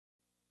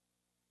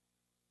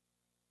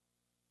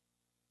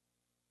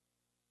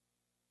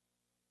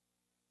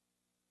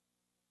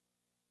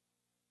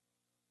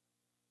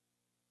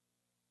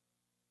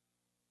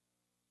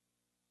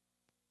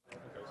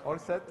All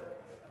set?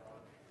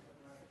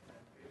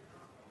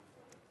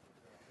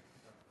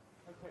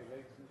 Okay,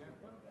 ladies and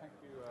gentlemen, thank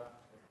you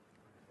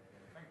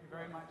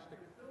very much for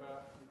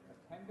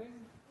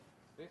attending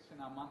this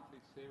in our monthly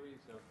series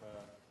of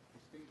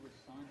distinguished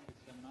scientist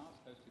seminars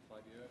hosted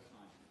by the Earth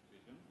Sciences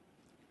Division.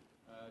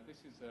 This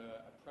is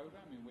a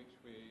program in which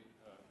we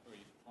are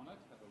very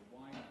honoured to have a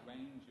wide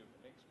range of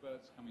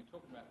experts coming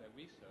talking about their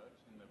research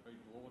in the very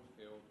broad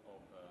field of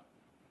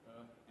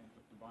Earth,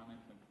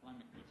 environmental and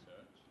climate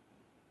research.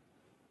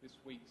 This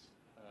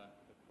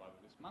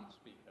month's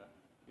speaker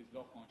is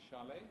Laurent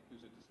Charlet,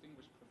 who's a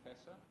distinguished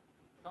professor,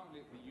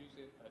 currently at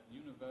the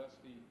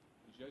University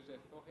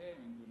Fourier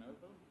in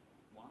Grenoble,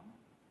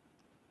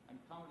 and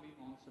currently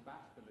on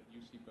sabbatical at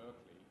UC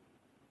Berkeley,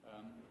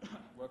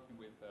 working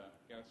with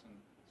Garrison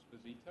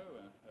Esposito,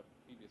 a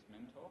previous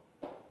mentor.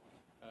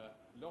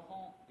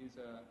 Laurent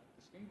is a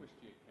distinguished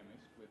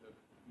geochemist with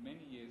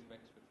many years of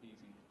expertise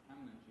in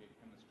contaminant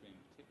geochemistry in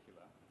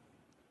particular.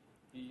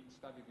 He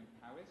studied in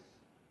Paris,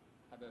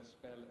 had a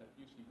spell at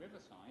UC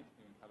Riverside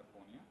here in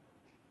California,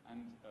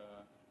 and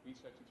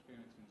research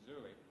experience in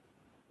Zurich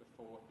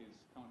before his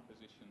current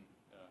position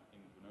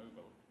in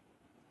Grenoble.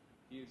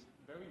 He is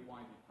very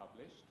widely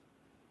published,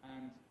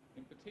 and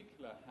in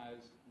particular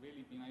has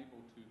really been able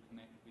to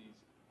connect these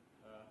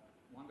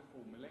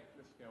wonderful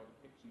molecular scale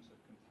depictions of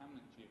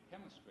contaminant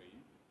geochemistry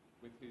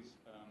with his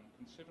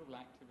considerable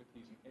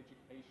activities in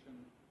education,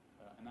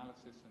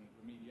 analysis and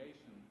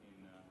remediation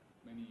in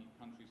many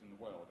countries in the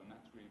world, and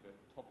that's really the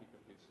topic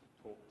of his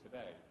talk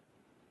today.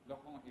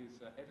 Laurent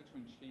is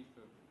Editor-in-Chief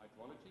of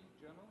Hydrology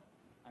journal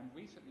and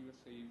recently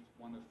received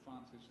one of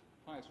France's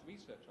highest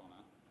research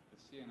honour, the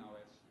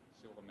CNRS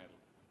Silver Medal.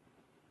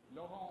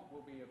 Laurent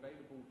will be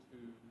available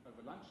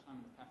over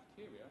lunchtime in the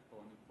cafeteria for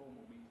an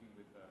informal meeting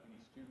with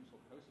any students or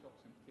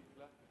postdocs in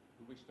particular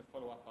who wish to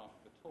follow up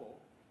after the talk.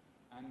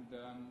 And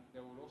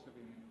there will also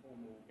be an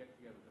informal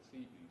get-together this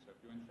evening, so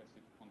if you're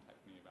interested, contact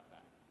me about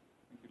that.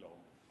 Thank you,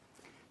 Laurent.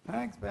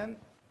 Thanks, Ben.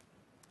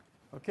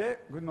 Okay,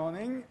 good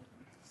morning.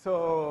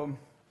 So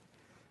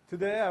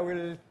today I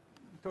will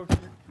talk to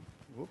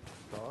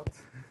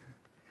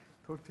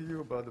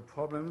you about the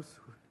problems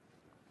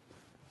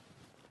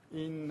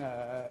in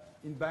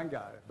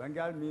Bengal.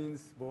 Bengal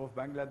means both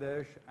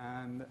Bangladesh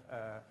and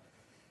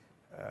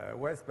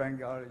West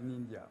Bengal in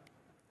India.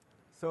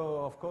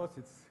 So of course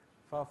it's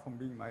far from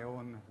being my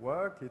own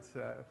work. It's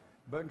a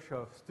bunch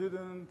of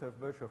students, a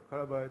bunch of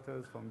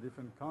collaborators from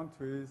different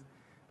countries,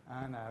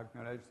 and I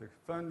acknowledge the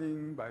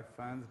funding by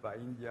France, by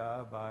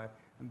India,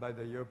 and by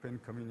the European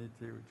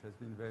community, which has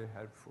been very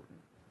helpful.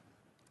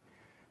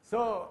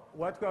 So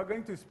what we are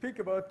going to speak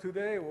about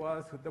today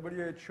was what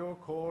WHO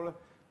called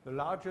the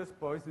largest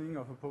poisoning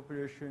of a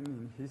population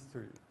in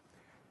history.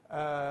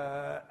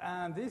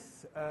 And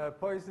this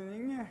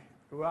poisoning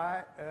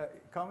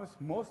comes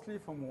mostly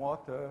from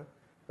water,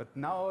 but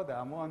now there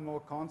are more and more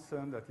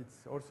concerned that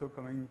it's also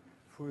coming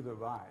through the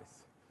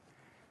rice.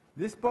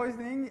 This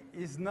poisoning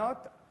is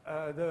not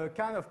the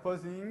kind of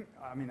poisoning,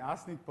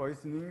 arsenic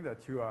poisoning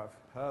that you have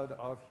heard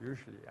of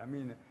usually.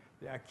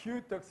 The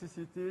acute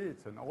toxicity,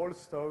 it's an old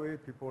story.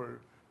 People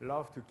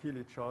love to kill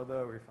each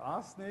other with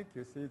arsenic.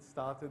 You see, it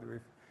started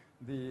with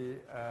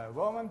the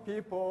Roman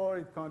people.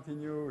 It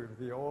continued with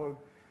the old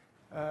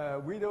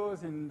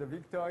widows in the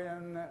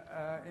Victorian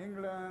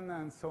England,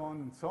 and so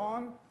on and so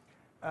on.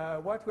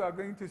 What we are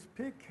going to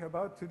speak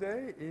about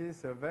today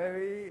is a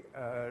very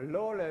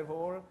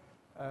low-level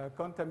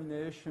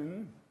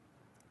contamination,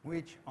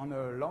 which on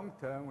a long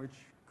term,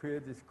 which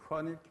creates this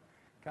chronic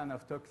kind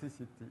of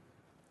toxicity.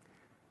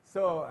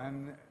 So,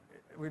 and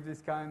with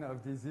this kind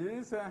of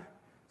disease,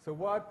 so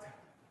what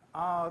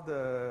are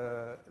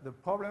the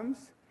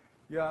problems?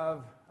 You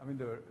have,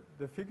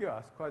 the figure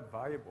is quite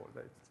variable.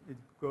 It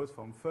goes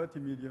from 30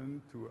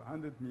 million to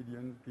 100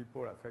 million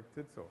people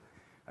affected. So,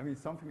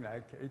 something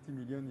like 80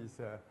 million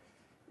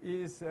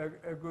is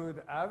a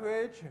good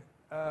average.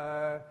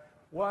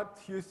 What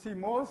you see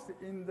most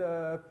in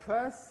the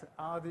press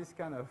are these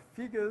kind of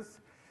figures,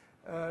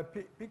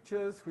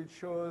 pictures which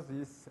shows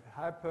this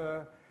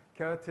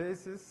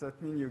hyperkeratosis. That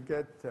means you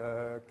get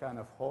kind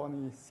of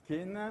horny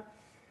skin.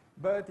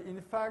 But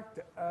in fact,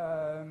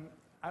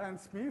 Alan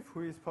Smith,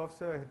 who is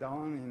professor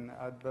down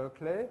at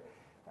Berkeley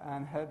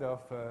and head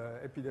of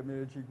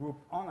epidemiology group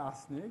on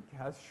arsenic,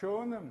 has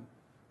shown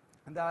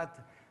that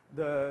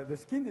the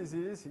skin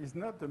disease is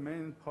not the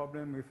main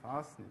problem with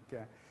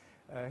arsenic.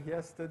 He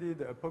has studied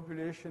a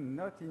population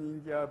not in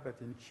India but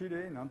in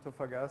Chile, in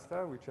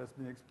Antofagasta, which has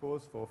been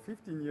exposed for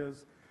 15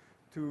 years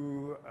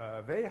to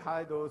a very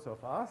high dose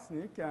of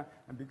arsenic,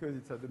 and because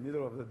it's at the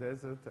middle of the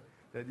desert,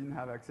 they didn't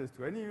have access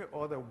to any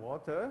other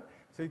water.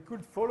 So he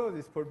could follow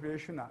this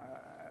population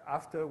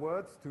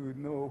afterwards to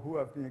know who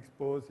have been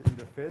exposed in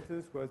the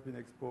fetus, who has been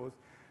exposed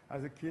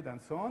as a kid,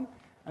 and so on.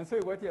 And so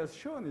what he has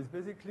shown is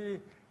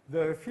basically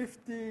the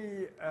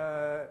 50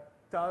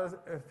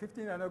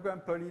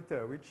 nanogram per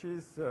liter, which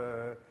is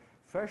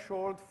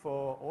threshold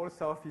for all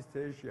Southeast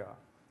Asia.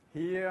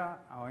 Here,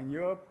 or in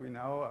Europe, we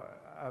now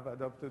have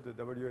adopted the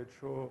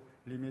WHO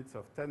limits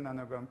of 10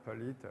 nanogram per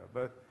liter.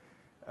 But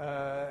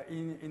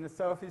In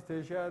Southeast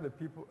Asia,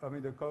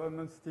 the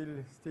government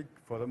still stick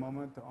for the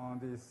moment on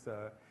this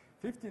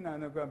 50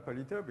 nanogram per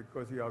liter,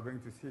 because you are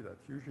going to see that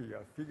usually you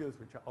have figures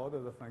which are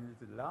orders of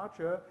magnitude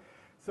larger.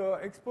 So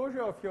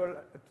exposure of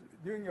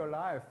during your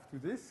life to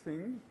this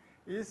thing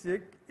is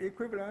the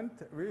equivalent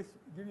risk,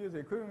 give you the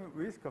equivalent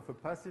risk of a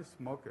passive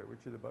smoker,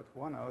 which is about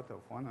 1 out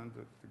of 100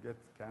 to get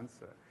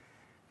cancer,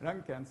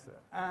 lung cancer.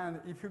 And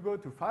if you go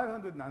to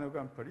 500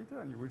 nanogram per liter,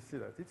 and you will see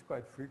that it's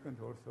quite frequent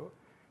also,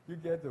 you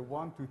get the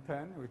 1 to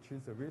 10, which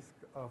is the risk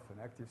of an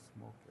active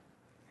smoker.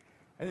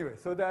 Anyway,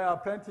 so there are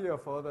plenty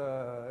of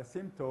other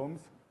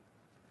symptoms,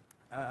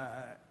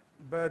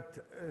 but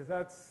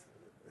that's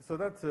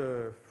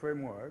a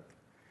framework.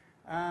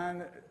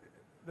 And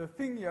the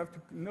thing you have to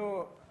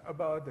know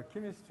about the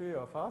chemistry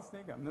of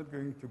arsenic, I'm not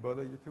going to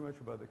bother you too much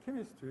about the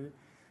chemistry,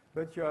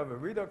 but you have a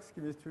redox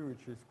chemistry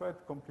which is quite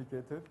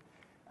complicated,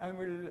 and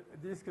we'll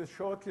discuss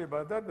shortly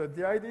about that. But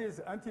the idea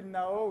is, until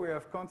now we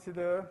have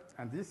considered,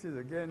 and this is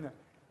again a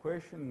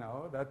question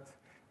now, that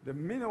the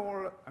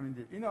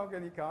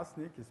inorganic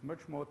arsenic is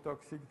much more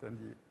toxic than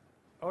the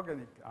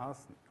organic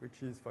arsenic,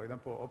 which is, for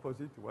example,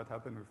 opposite to what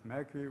happened with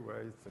mercury,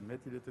 where it's a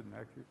methylated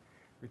mercury,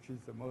 which is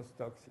the most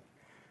toxic.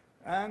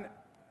 And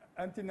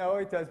until now,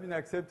 it has been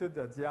accepted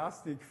that the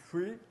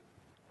arsenic-free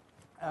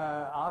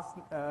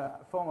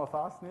form of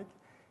arsenic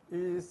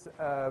is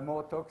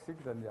more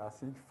toxic than the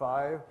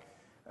arsenic-5.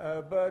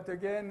 But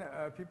again,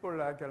 people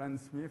like Alan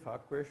Smith are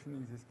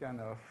questioning this kind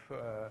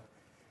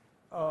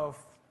of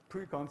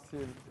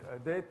preconceived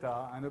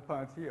data, and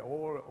apparently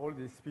all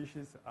these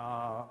species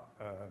are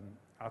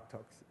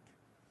toxic.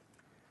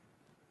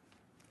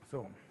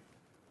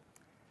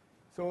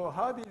 So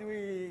how did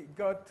we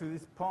got to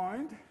this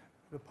point?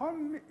 The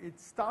problem, it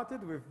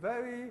started with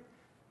very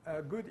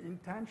good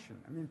intention.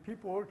 I mean,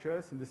 people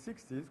just in the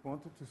 60s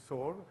wanted to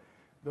solve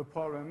the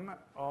problem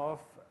of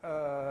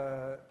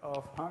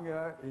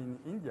hunger in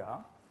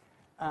India.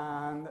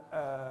 And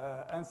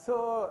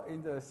so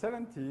in the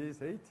 70s,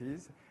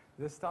 80s,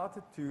 they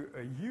started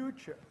a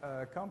huge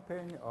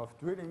campaign of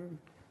drilling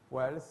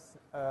wells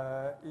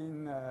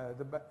in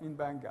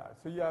Bengal.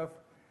 So you have,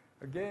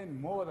 again,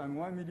 more than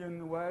 1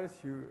 million wells.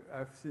 You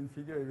have seen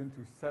figure even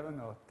to 7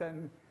 or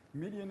 10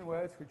 million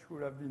wells which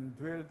would have been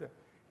drilled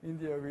in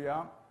the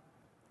area.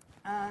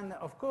 And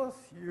of course,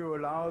 you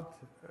allowed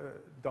to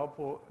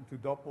double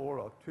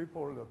or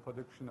triple the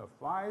production of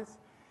rice.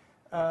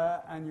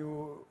 And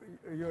you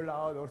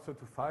allowed also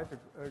to fight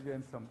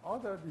against some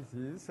other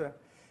disease.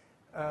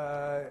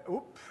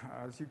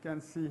 As you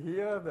can see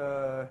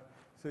here,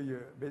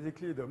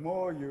 basically the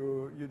more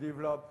you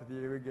develop the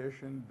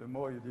irrigation, the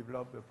more you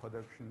develop the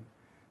production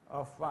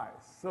of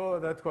rice. So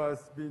that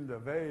was been the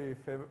very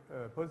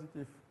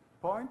positive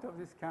point of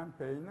this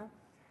campaign.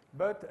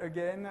 But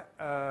again,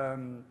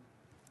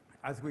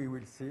 as we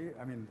will see,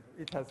 I mean,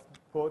 it has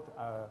brought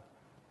a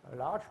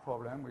large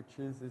problem, which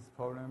is this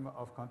problem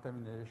of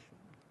contamination.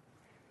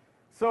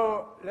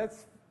 So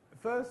let's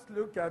first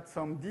look at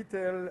some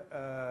detailed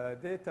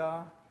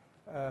data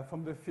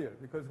from the field,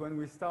 because when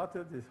we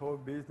started this whole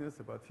business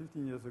about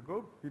 15 years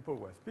ago, people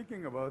were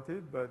speaking about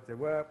it, but there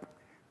were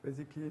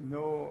basically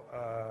no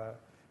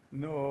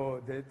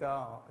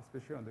data,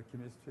 especially on the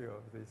chemistry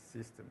of these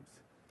systems.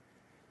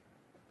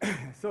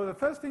 So the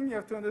first thing you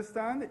have to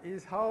understand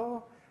is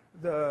how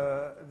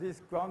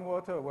these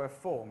groundwater were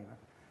formed.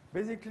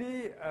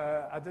 Basically,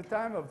 at the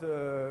time of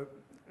the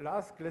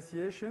last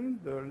glaciation,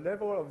 the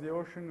level of the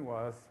ocean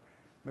was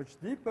much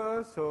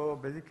deeper, so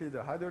basically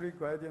the hydraulic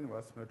gradient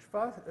was much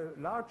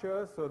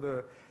larger, so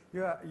the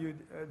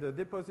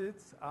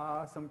deposits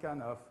are some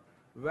kind of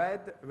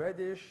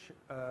reddish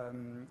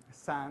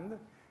sand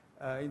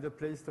in the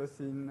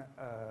Pleistocene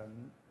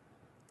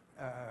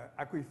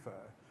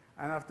aquifer.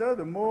 And after,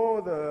 the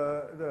more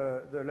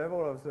the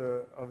level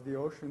of the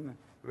ocean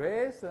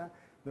raise,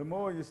 the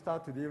more you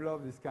start to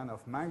develop this kind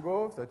of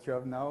mangroves that you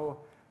have now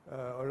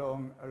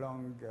along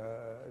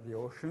the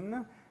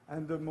ocean,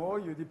 and the more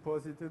you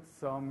deposited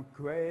some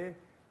gray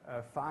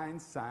fine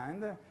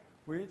sand,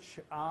 which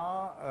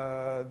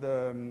are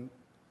the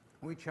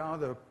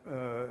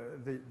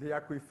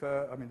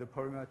aquifer, I mean the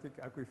problematic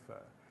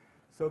aquifer.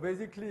 So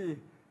basically,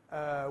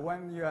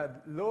 when you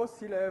had low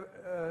sea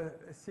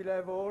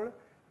level,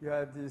 you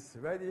had these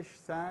reddish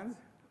sands,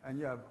 and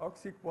you have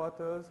oxic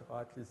waters, or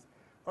at least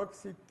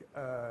oxic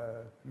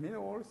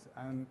minerals,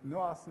 and no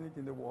arsenic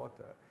in the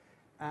water.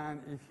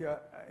 And if you're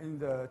in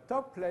the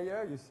top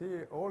layer, you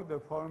see all the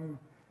problem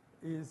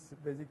is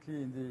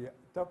basically in the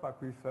top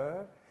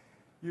aquifer,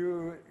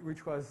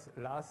 which was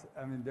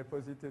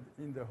deposited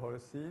in the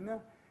Holocene.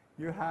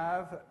 You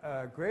have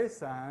gray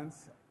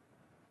sands.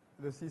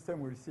 The system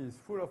we'll see is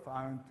full of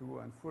iron 2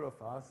 and full of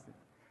arsenic.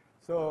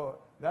 So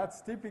that's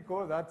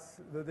typical.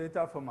 That's the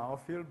data from our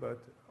field, but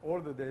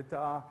all the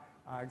data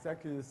are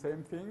exactly the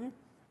same thing.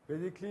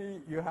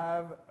 Basically, you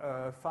have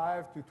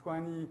 5 to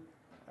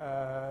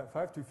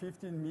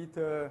 15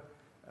 meter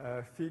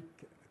thick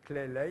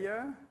clay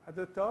layer at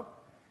the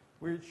top,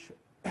 which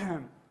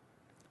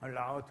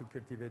allow to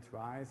cultivate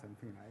rice and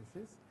things like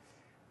this.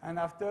 And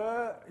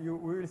after, we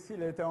will see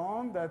later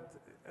on that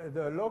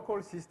the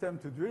local system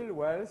to drill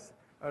wells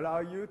allow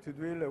you to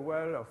drill a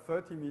well of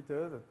 30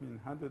 meters, that means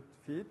 100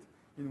 feet,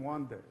 in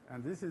one day.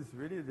 And this is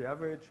really the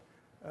average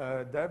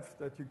depth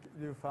that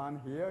you find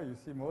here. You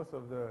see most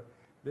of the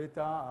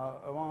data are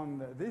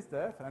around this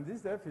depth, and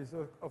this depth is,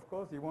 of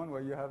course, the one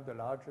where you have the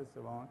largest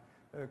amount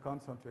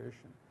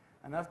concentration.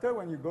 And after,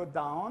 when you go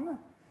down,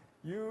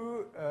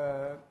 you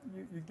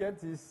get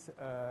this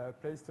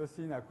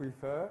Pleistocene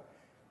aquifer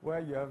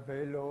where you have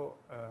very low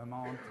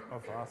amount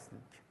of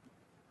arsenic.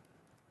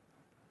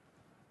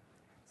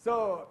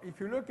 So if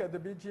you look at the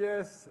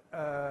BGS,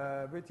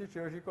 British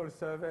Geological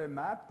Survey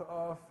map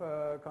of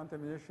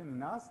contamination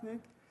in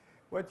arsenic,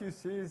 what you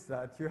see is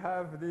that you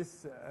have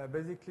this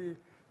basically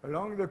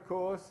along the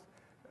coast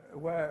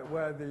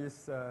where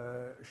this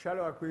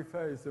shallow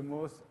aquifer is the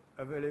most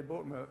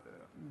available,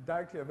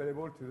 directly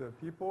available to the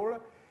people.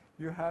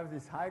 You have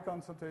this high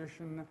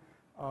concentration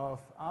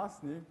of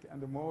arsenic,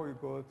 and the more you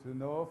go to the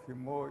north, the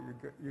more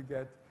you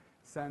get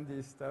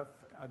sandy stuff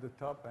at the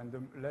top, and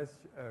the less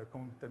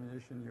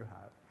contamination you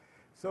have.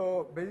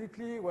 So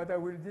basically, what I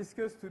will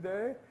discuss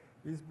today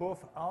is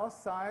both our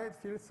side,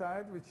 field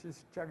side, which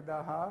is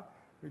Chakdaha,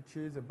 which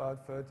is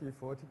about 30,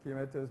 40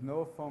 kilometers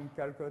north from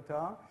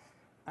Calcutta,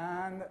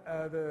 and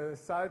the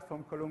side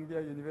from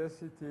Columbia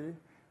University,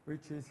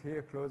 which is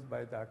here close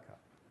by Dhaka.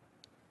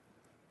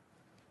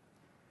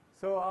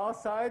 So our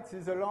site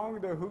is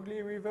along the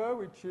Hooghly River,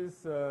 which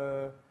is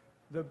the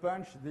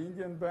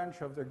Indian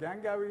branch of the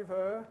Ganga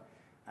River.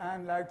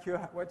 And like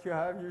what you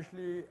have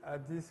usually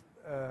at this,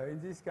 in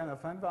this kind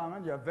of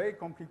environment, you have very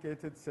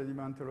complicated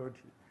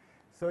sedimentology.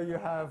 So you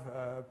have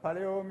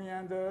paleo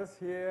meanders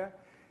here.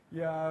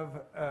 You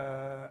have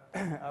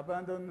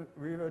abandoned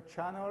river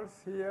channels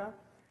here.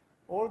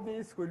 All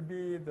this will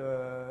be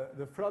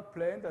the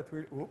floodplain that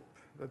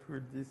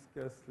we'll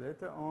discuss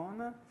later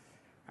on.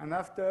 And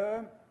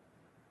after,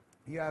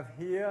 you have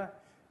here,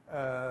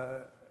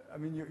 I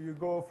mean, you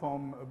go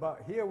from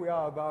about, here we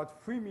are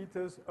about 3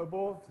 meters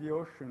above the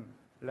ocean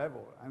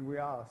level, and we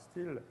are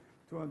still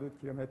 200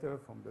 kilometers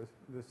from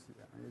the sea.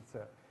 I mean, it's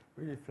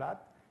really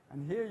flat.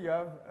 And here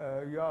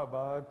you are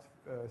about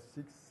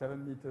 6,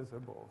 7 meters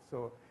above.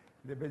 So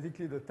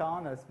basically the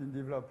town has been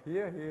developed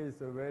here. Here is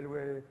the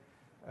railway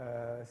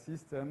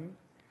system.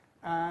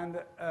 And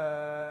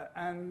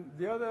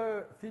the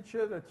other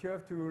feature that you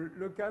have to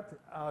look at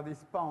are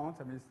these ponds.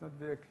 I mean, it's not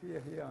very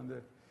clear here on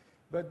the,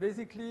 but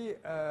basically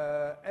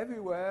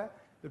everywhere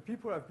the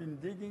people have been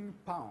digging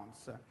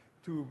ponds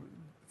to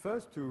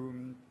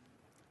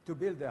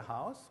build their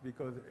house,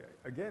 because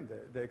again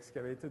they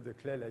excavated the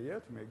clay layer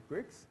to make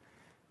bricks.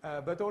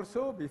 But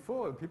also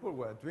before, people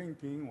were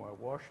drinking, were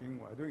washing,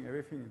 were doing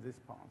everything in these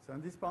ponds.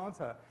 And these ponds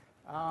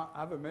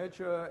have a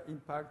major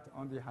impact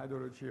on the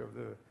hydrology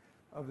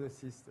of the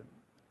system.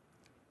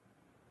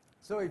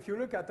 So if you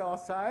look at our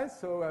side,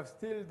 so we have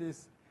still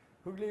this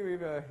Hooghly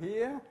River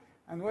here,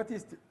 and what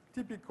is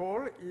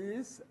typical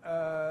is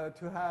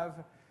to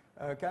have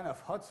a kind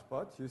of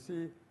hotspots. You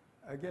see,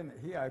 again,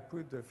 here I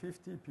put the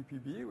 50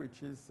 ppb,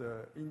 which is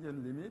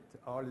Indian limit.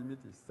 Our limit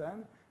is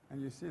 10,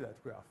 and you see that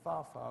we are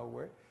far, far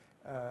away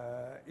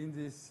in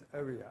this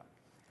area.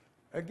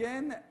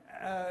 Again,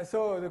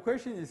 so the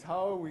question is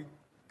how we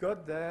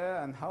got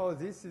there and how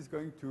this is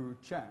going to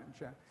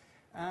change.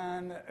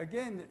 And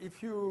again,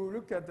 if you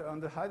look at on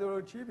the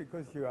hydrology,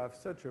 because you have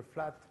such a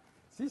flat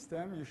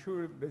system, you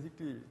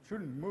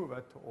shouldn't move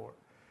at all.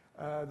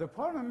 The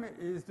problem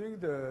is during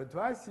the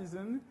dry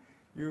season,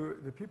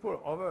 the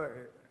people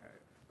over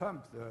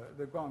pump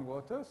the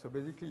groundwater. So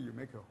basically, you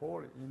make a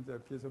hole in the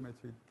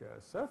piezometric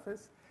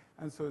surface,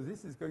 and so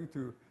this is going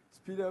to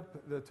speed up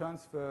the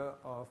transfer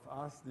of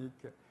arsenic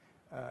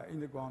in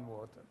the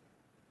groundwater.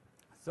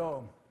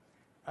 So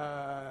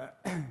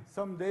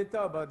some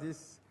data about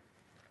this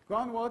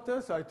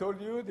groundwater. So I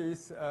told you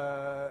this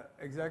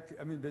exactly.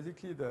 I mean,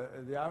 basically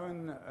the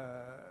iron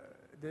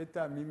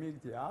data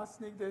mimic the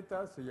arsenic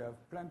data. So you have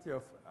plenty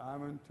of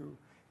iron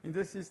in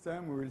the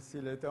system. We will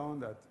see later on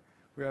that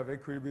we have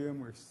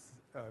equilibrium with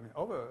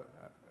over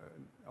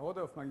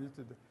order of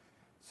magnitude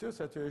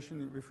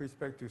sursaturation with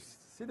respect to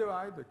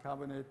siderite, the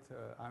carbonate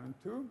iron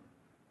 2.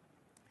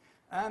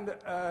 And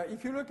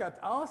if you look at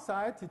our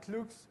site, it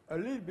looks a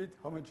little bit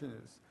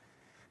homogeneous.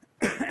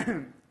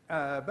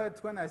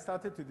 But when I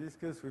started to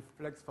discuss with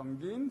Flex van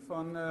Gien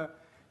from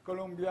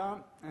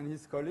Columbia and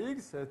his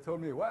colleagues,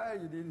 told me, well,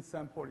 you didn't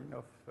sample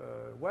enough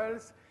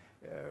wells.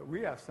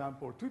 We have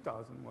sampled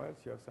 2,000 wells.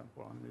 You have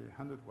sampled only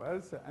 100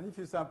 wells. And if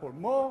you sample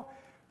more,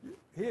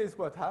 here's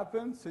what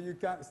happens. So you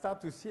can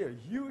start to see a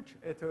huge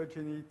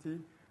heterogeneity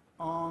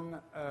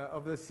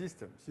of the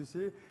systems. You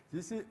see,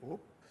 this is,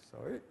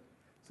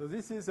 So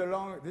this is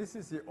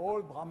the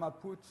old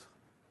Brahmaputra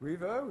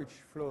River, which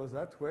flows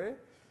that way.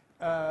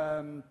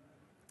 And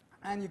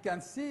you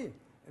can see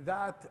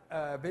that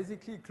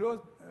basically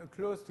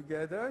close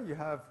together, you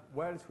have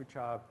wells which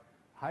are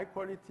high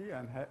quality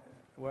and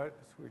wells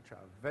which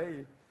are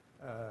very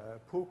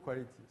poor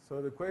quality.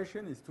 So the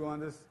question is to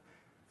understand,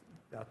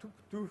 there are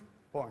two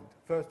point.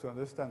 First, to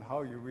understand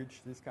how you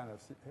reach this kind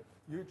of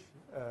huge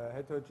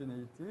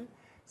heterogeneity.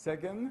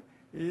 Second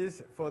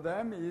is, for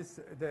them, is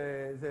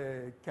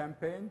the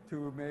campaign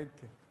to make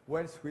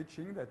well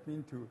switching. That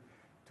means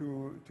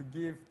to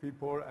give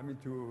people, I mean,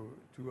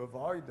 to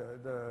avoid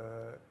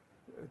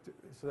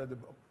so that the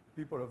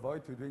people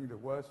avoid to drink the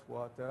worst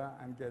water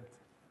and get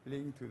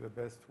linked to the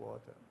best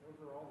water.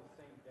 Those are all the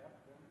same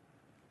depth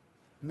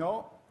then?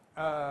 No,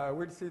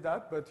 we'll see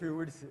that, but you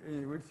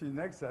will see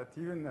next that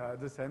even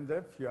the same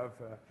depth, you have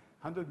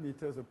 100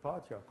 meters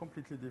apart, you have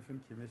completely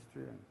different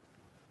chemistry. And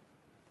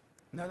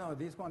no,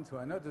 these ones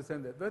were not the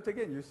same depth. But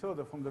again, you saw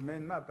from the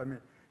main map, I mean,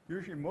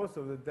 usually most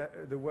of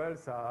the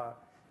wells are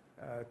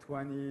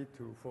 20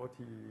 to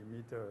 40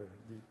 meters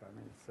deep. I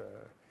mean,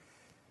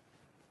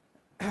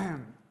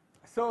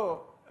 it's,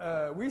 so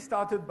we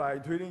started by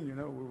drilling, you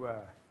know, we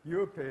were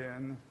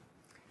European,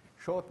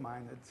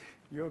 short-minded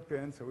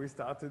Europeans, so we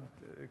started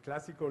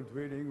classical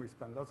drilling. We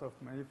spent lots of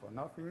money for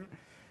nothing.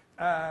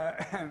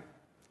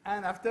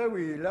 And after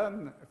we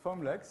learned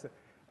from Lex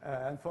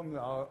and from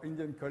our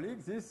Indian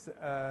colleagues,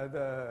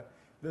 the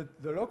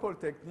local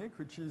technique,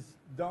 which is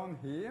done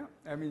here,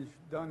 I mean,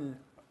 done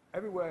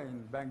everywhere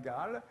in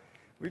Bengal,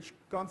 which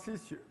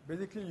consists,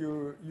 basically,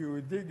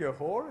 you dig a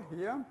hole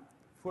here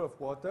full of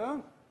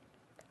water,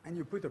 and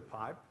you put a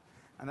pipe.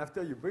 And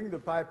after you bring the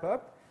pipe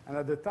up, and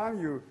at the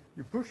time you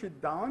push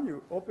it down,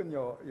 you open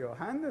your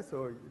hand,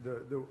 so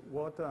the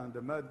water and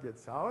the mud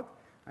gets out,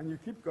 and you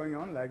keep going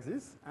on like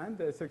this, and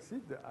they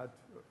succeed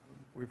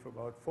with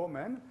about 4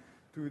 men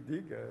to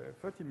dig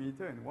 30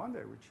 meters in one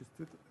day, which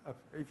is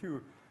if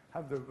you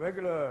have the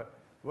regular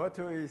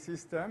rotary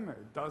system,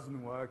 it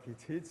doesn't work,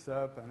 it heats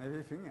up and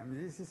everything. I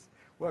mean, this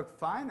works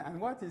fine, and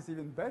what is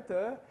even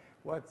better,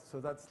 so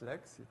that's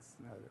Lex,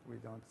 we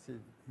don't see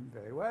him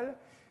very well,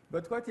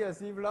 but what he has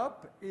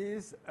developed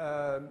is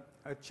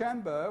a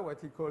chamber, what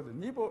he calls a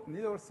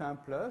needle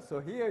sampler. So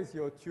here is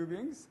your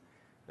tubings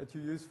that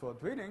you use for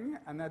drilling,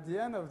 and at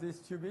the end of this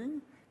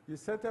tubing, you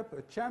set up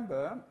a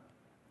chamber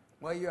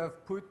where you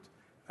have put,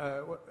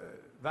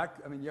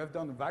 you have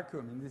done a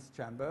vacuum in this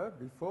chamber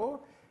before,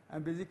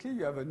 and basically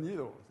you have a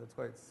needle. That's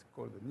why it's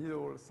called a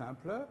needle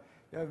sampler.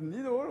 You have a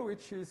needle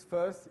which is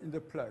first in the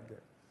plug.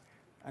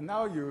 And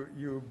now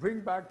you bring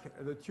back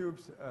the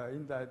tubes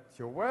in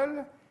your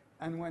well,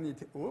 and when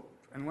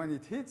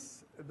it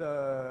hits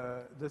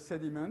the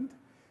sediment,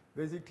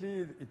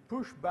 basically it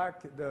pushes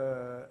back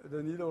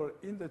the needle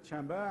in the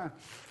chamber.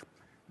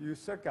 You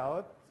suck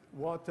out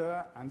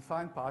water and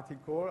fine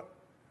particle,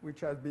 which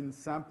has been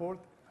sampled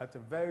at a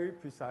very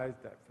precise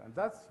depth, and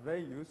that's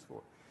very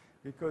useful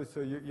because so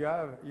you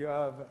have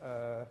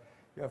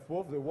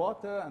both the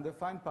water and the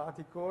fine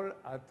particle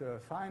at a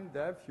fine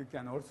depth. You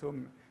can also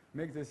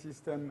make the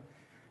system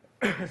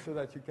so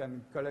that you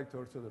can collect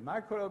also the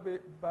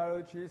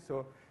microbiology.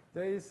 So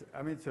there is,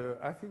 I mean,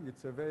 I think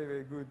it's a very,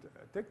 very good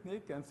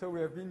technique, and so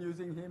we have been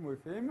using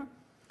with him.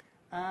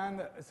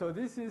 And so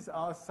this is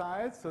our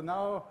site. So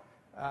now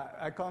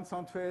I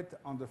concentrate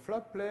on the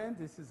floodplain.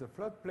 This is a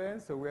floodplain,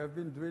 so we have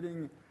been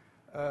drilling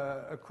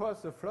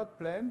across the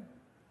floodplain.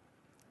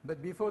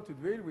 But before to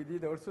drill, we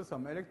did also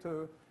some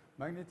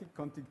electromagnetic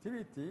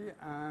conductivity,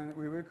 and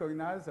we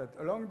recognize that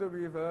along the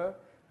river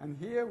and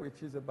here,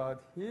 which is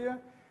about here,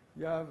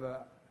 you have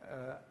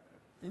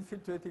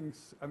infiltrating,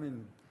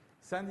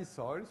 sandy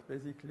soils,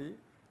 basically,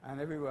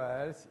 and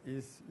everywhere else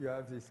you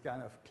have this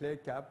kind of clay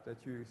cap that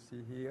you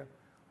see here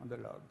on the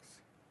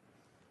logs.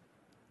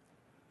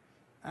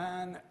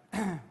 And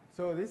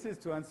so this is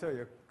to answer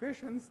your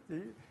questions,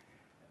 Steve.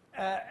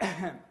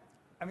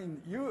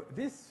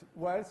 This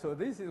well, so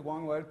this is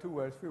 1 well, 2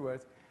 wells, 3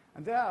 wells,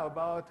 and they are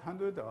about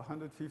 100 or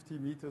 150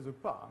 meters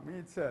apart. I mean,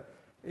 it's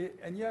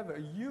and you have a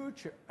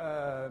huge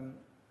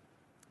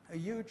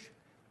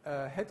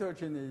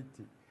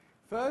heterogeneity.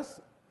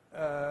 First,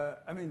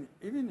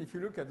 even if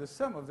you look at the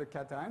sum of the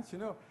cations, you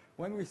know,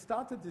 when we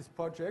started this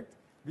project,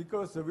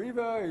 because the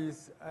river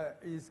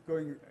is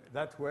going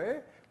that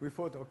way, we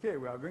thought, okay,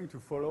 we are going to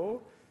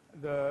follow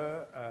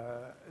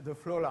the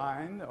flow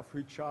line of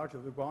recharge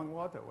of the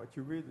groundwater, what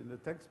you read in the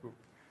textbook.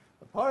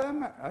 The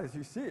problem, as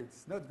you see,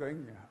 it's not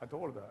going at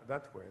all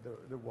that way,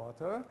 the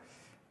water.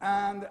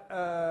 And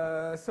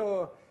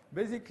so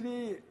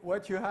basically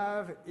what you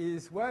have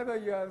is wherever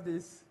you have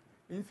this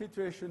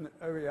infiltration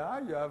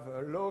area, you have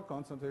a low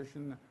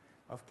concentration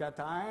of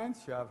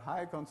cations, you have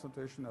high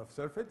concentration of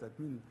sulfate, that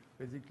means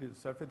basically the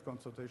sulfate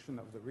concentration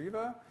of the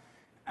river.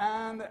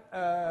 And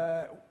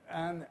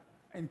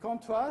in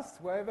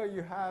contrast, wherever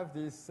you have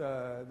this,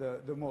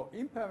 the more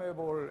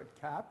impermeable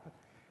cap,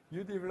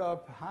 you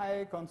develop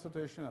high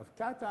concentration of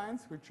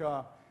cations, which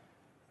are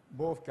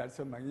both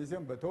calcium,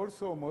 magnesium, but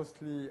also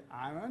mostly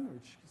iron,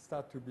 which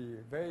start to be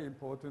very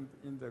important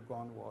in the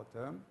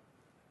groundwater.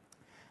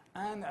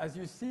 And as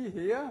you see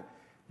here,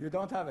 you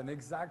don't have an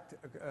exact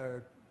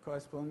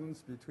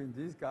correspondence between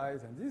these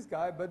guys and this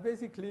guy, but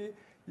basically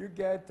you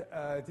get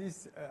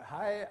this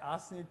high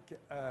arsenic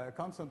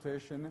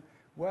concentration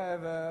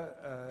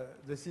wherever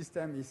the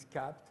system is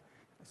capped,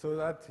 so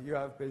that you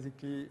have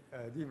basically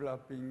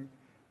developing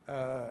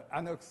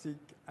anoxic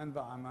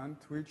environment,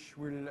 which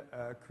will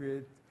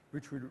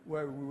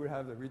where we will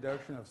have the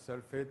reduction of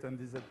sulfate and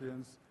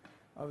disappearance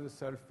of the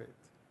sulfate.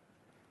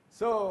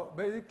 So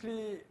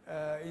basically,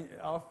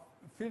 our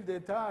field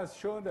data has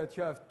shown that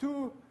you have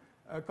two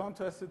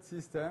contrasted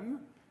systems.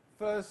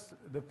 First,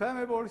 the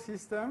permeable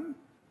system,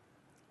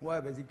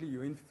 where basically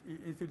you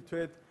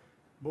infiltrate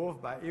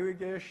both by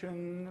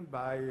irrigation,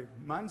 by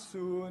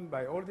monsoon,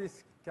 by all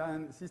this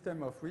kind of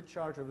system of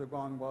recharge of the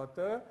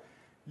groundwater.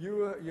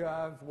 You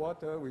have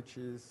water which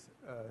is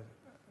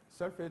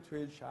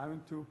sulfate-rich,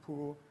 iron-2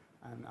 poor,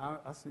 and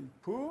arsenic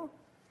poor,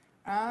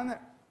 and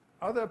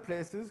other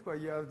places where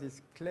you have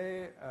this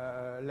clay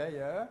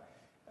layer,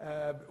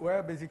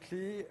 where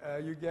basically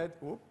you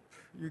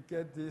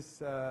get this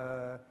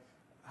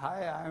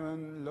high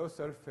iron, low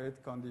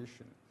sulfate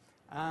condition.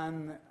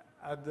 And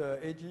at the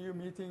AGU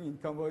meeting in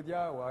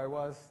Cambodia, where I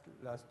was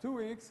last 2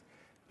 weeks,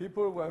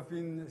 people who have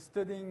been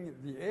studying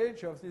the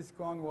age of this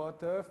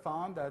groundwater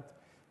found that,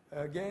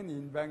 again,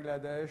 in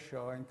Bangladesh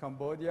or in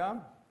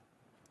Cambodia,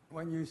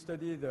 when you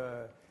study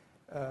the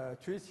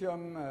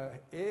tritium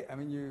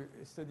you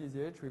study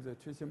the age with the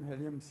tritium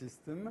helium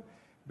system,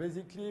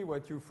 basically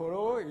what you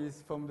follow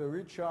is from the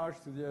recharge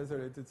to the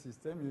isolated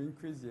system, you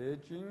increase the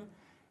aging,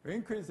 you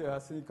increase the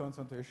arsenic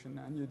concentration,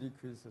 and you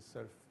decrease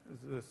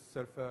the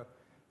sulfur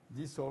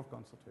dissolved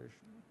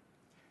concentration.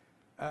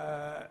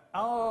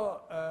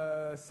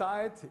 Our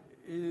site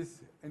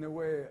is, in a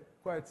way,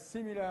 quite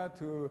similar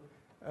to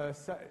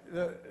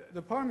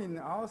the problem in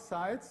our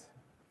sites,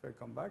 if I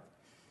come back,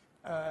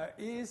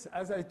 is,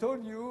 as I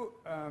told you,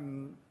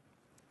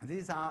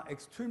 these are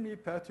extremely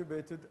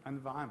perturbated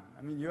environment.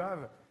 I mean, you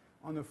have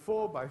on a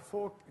 4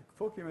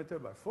 kilometer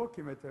by 4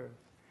 kilometer,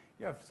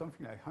 you have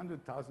something like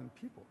 100,000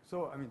 people.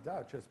 So, I mean,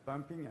 they're just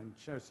pumping and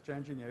just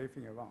changing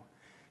everything around.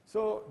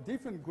 So,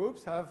 different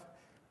groups have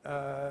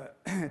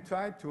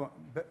tried to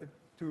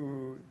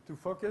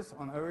focus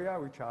on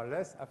areas which are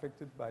less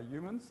affected by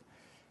humans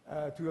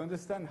to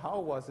understand how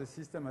was the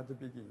system at the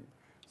beginning.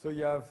 So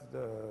you have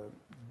the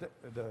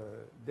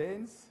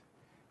Danes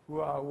who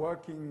are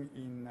working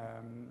in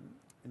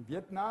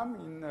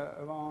Vietnam,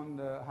 around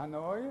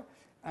Hanoi,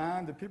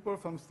 and the people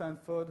from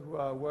Stanford who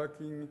are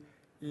working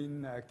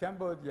in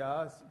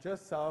Cambodia,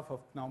 just south of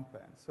Phnom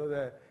Penh. So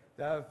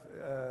they have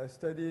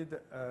studied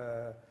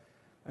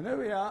an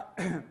area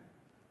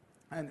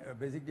and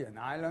basically an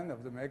island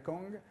of the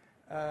Mekong,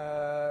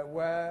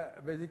 where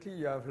basically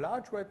you have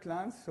large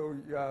wetlands, so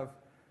you have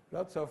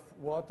lots of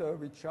water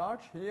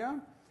recharge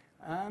here,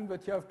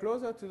 but you have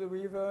closer to the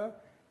river,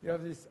 you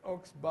have this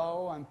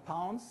oxbow and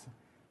pounds,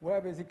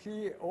 where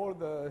basically all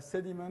the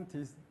sediment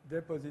is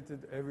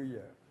deposited every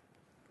year.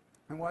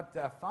 And what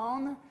they have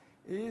found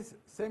is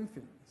same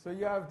thing. So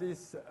you have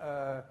this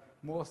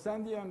more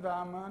sandy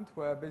environment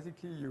where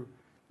basically you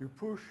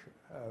push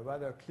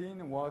rather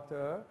clean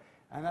water,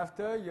 and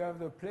after you have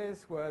the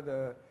place where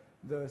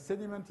the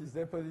sediment is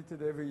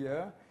deposited every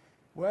year,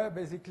 where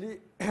basically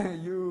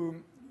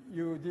you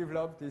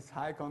develop this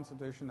high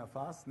concentration of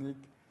arsenic,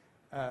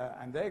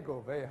 and they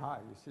go very high.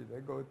 You see,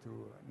 they go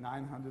to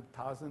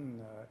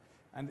 900,000,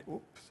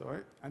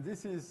 and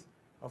this is,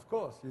 of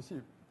course, you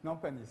see,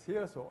 Phnom Penh is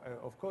here, so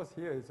of course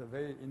here is a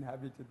very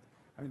inhabited,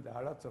 I mean, there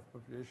are lots of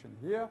population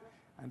here,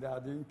 and they are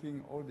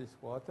drinking all this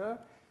water.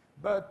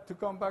 But to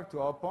come back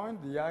to our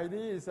point, the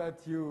idea is that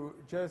you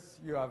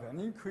have an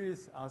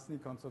increased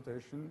arsenic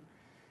concentration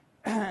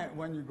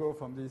when you go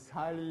from this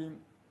highly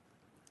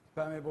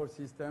permeable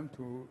system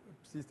to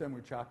systems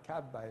which are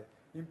capped by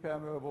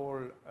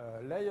impermeable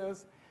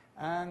layers.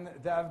 And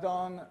they have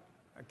done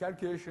a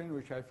calculation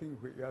which I think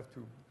you have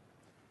to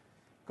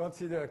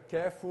consider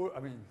careful,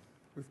 I mean,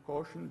 with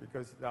caution,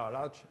 because there are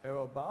large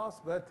error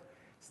bars, but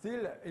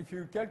still, if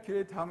you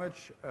calculate how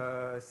much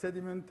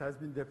sediment has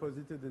been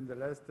deposited in the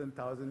last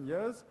 10,000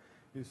 years,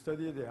 you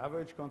study the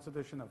average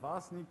concentration of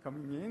arsenic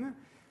coming in,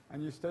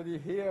 and you study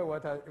here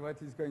what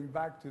is going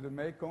back to the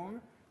Mekong,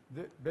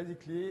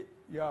 basically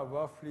you are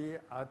roughly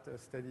at a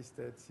steady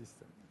state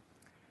system.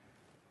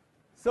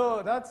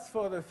 So that's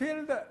for the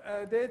field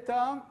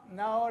data.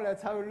 Now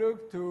let's have a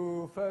look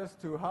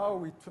first to how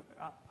we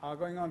are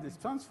going on this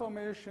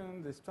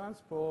transformation, this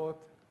transport,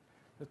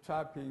 the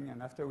trapping,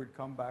 and after we'll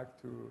come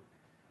back to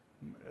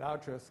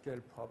larger scale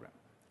problem.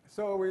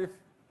 So with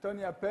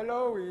Tony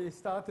Appello, we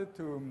started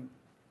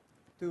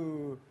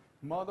to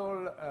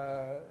model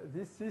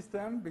this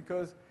system,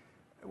 because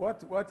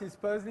what is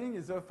puzzling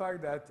is the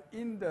fact that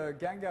in the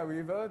Ganga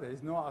River there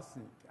is no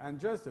arsenic, and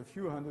just a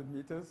few hundred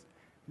meters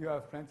you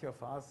have plenty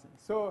of arsenic.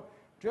 So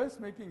just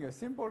making a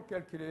simple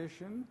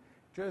calculation,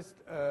 just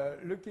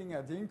looking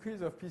at the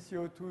increase of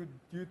PCO2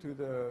 due to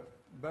the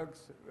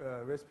bugs'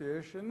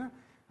 respiration,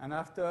 and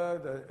after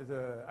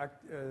the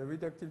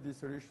reductive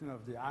dissolution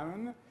of the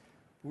iron,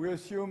 we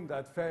assume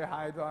that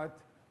ferrihydrite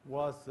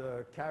was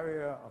a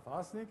carrier of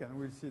arsenic, and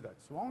we'll see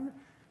that's wrong,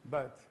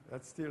 but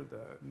that's still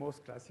the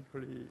most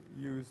classically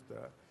used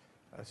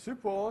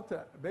support.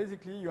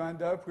 Basically, you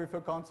end up with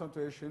a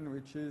concentration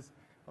which is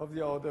of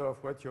the order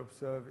of what you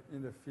observe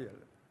in the field.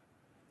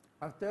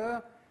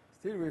 After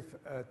still with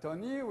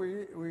Tony,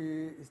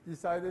 we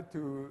decided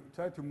to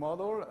try to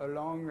model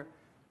along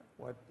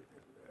what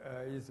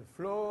is a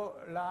flow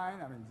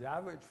line, I mean the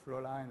average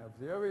flow line of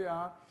the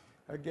area.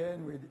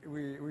 Again,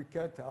 we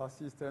cut our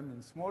system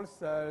in small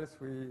cells.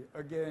 We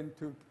again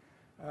took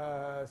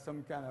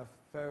some kind of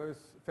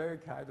ferric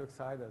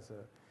hydroxide as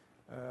an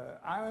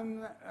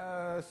iron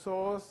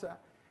source,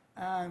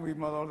 and we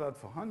modeled that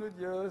for 100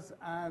 years.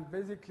 And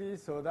basically,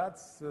 so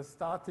that's the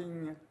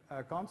starting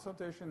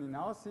concentration in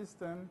our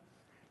system.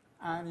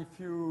 And if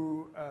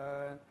you,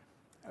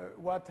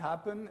 what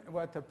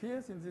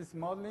appears in this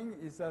modeling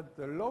is that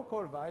the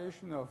local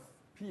variation of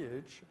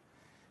pH,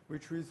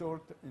 which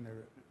result in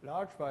a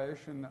large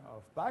variation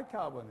of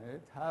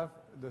bicarbonate, have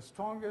the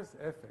strongest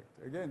effect.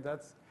 Again,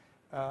 that's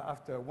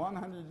after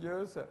 100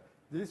 years.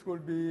 This will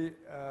be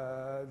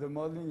the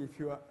modeling if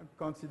you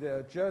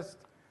consider just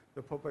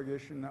the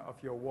propagation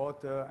of your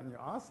water and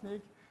your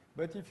arsenic.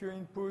 But if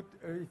you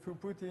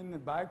put in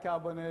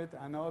bicarbonate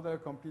and other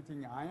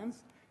competing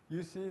ions,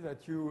 you see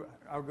that you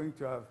are going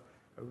to have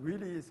a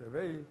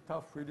very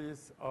tough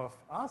release of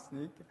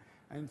arsenic.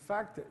 And in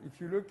fact, if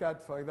you look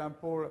at, for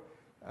example,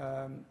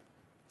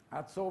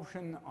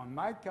 adsorption on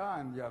mica,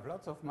 and you have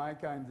lots of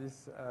mica in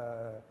this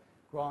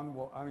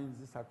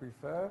this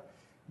aquifer,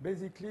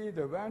 basically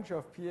the range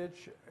of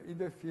pH in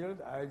the field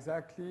are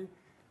exactly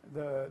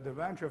the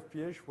range of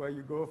pH where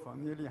you go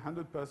from nearly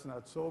 100%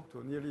 adsorbed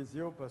to nearly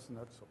 0%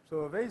 adsorbed.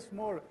 So a very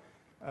small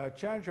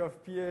change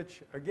of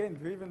pH, again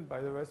driven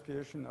by the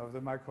respiration of the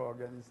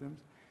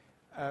microorganisms,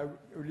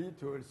 lead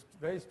to a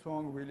very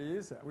strong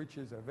release, which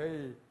is a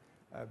very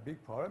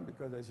big problem,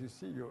 because as you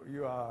see,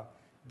 you are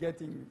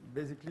getting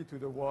basically to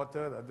the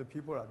water that the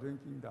people are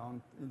drinking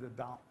down in the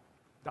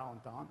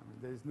downtown. I mean,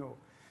 there is no,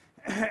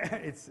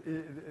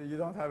 you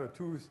don't have a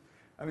tooth.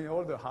 I mean,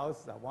 all the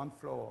houses are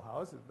one-floor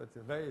houses, but it's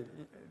a very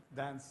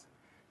dense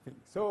thing.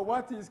 So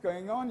what is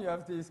going on? You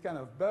have these kind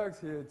of bugs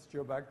here. It's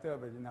geobacter,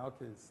 but in our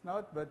case it's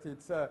not. But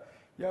it's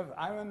you have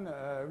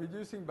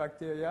iron-reducing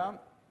bacteria,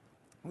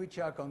 which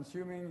are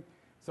consuming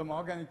some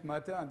organic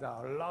matter, and there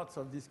are lots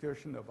of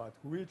discussion about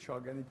which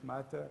organic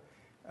matter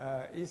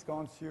is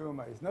consumed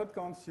or is not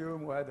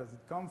consumed. Where does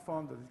it come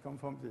from? Does it come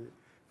from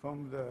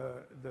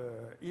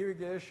the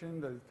irrigation?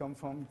 Does it come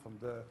from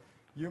the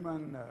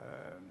human?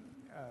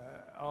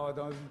 Or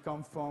does it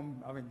come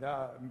from, I mean, there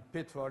are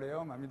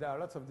petroleum. I mean, there are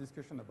lots of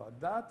discussion about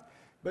that.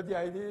 But the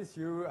idea is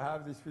you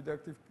have this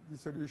reductive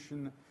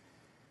dissolution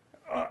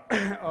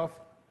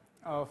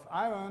of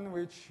iron,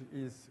 which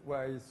is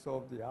where is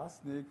solved the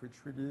arsenic,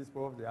 which releases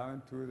both the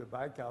iron to the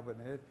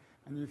bicarbonate.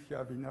 And if you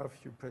have enough,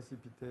 you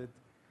precipitate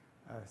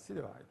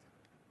siderite.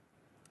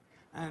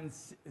 And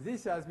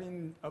this has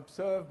been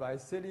observed by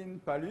Céline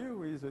Palu,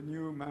 who is a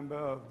new member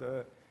of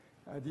the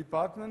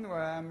department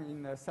where I'm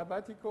in a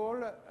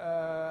sabbatical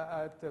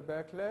at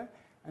Berkeley,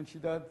 and she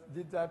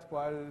did that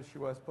while she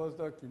was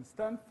postdoc in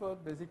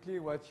Stanford. Basically,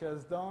 what she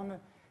has done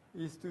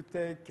is to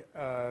take,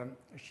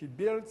 she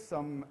built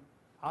some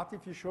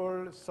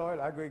artificial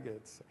soil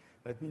aggregates.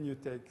 That means you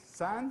take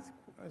sand,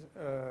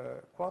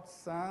 quartz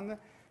sand,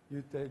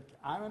 you take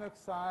iron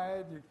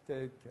oxide, you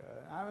take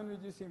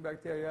iron-reducing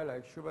bacteria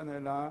like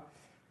Schuvanella,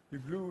 you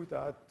glue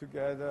that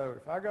together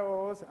with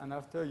agarose, and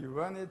after you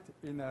run it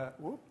in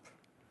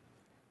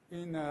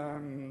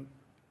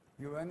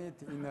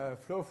a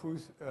flow-through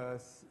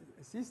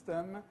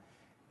system,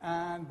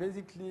 and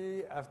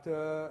basically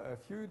after a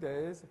few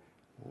days,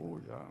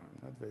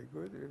 not very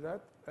good with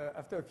that.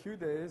 After a few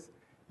days,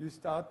 you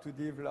start to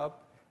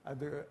develop at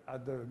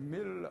the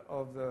middle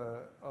of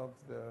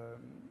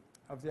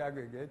the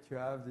aggregate. You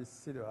have this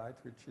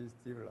siderite which is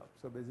developed.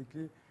 So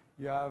basically,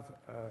 you have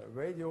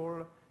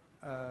radial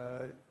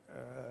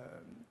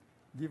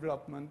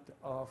development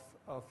of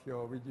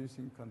your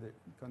reducing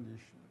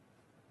condition.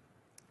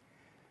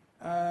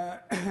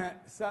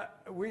 So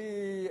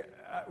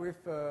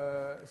with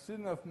a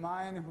student of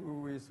mine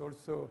who is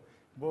also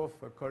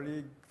both a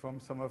colleague from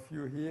some of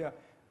you here,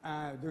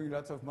 doing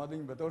lots of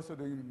modeling, but also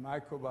doing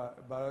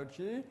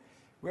microbiology,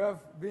 we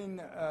have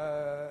been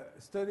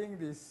studying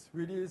this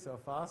release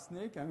of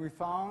arsenic, and we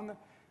found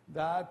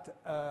that,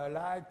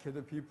 like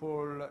the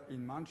people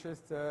in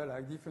Manchester,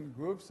 like different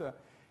groups,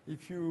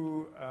 if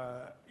you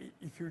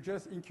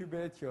just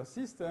incubate your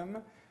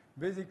system,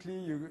 basically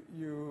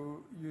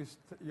you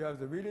have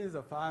the release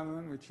of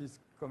iron, which is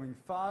coming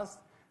fast,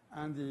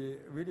 and the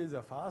release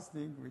of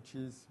arsenic, which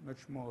is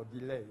much more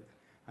delayed.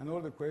 And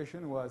all the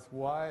question was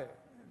why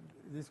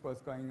this was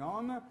going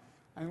on.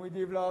 And we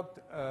developed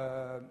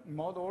a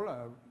model,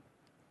 a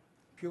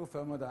pure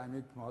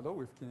thermodynamic model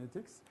with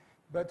kinetics,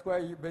 but where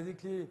you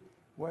basically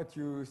what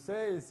you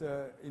say is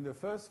in the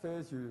first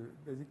phase,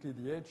 basically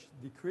the H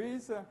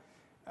decrease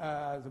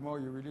the more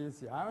you release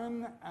the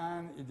iron,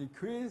 and it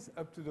decreases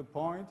up to the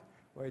point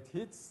where it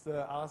hits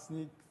the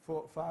arsenic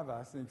 5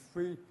 arsenic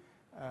free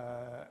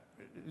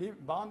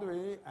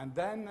boundary, and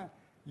then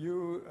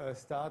you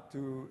start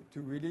to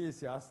release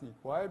the arsenic.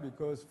 Why?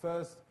 Because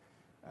first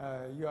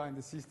you are in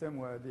the system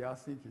where the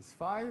arsenic is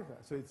 5,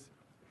 so you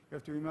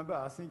have to remember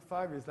arsenic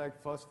 5 is like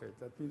phosphate.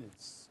 That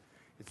means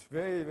it's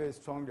very, very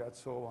strongly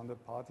adsorbed on the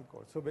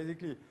particle. So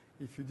basically,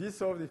 if you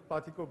dissolve this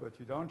particle but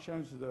you don't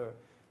change the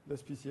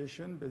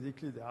speciation,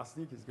 basically the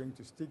arsenic is going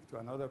to stick to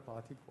another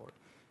particle.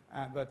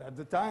 But at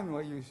the time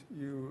where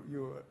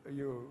you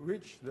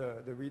reach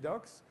the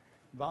redox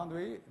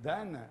boundary,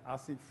 then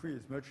arsenic-free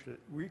is much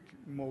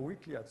more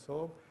weakly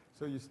adsorbed,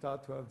 so you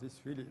start to have this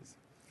release.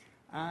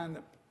 And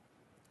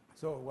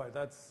so, well,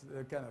 that's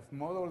the kind of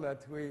model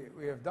that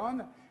we have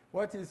done.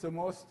 What is the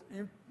most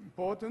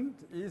important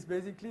is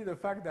basically the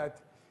fact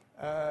that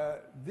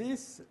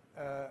this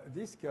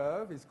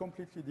curve is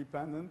completely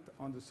dependent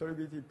on the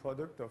solubility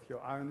product of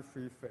your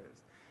iron-free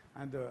phase.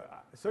 And the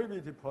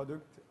solubility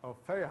product of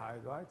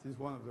ferrihydrite is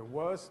one of the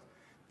worst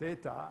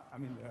data. I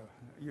mean,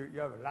 you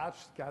have a large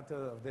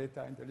scatter of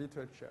data in the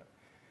literature.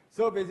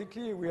 So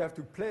basically, we have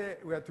to play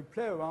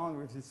around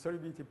with this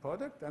solubility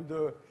product, and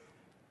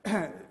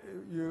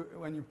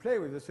when you play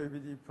with the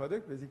solubility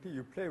product, basically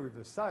you play with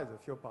the size of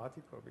your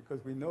particle,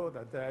 because we know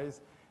that there is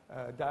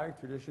a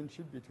direct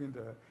relationship between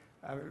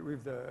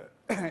with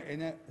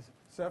the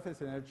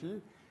surface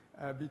energy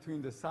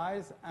between the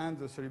size and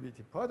the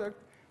solubility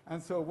product.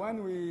 And so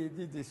when we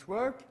did this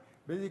work,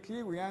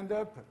 basically we end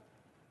up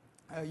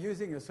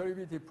using a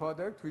solubility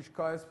product which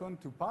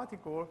corresponds to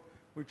particles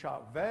which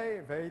are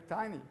very, very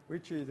tiny,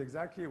 which is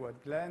exactly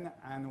what Glenn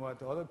and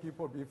what other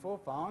people before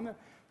found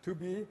to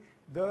be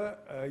the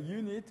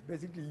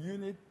basically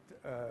unit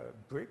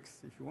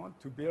bricks, if you want,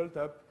 to build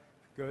up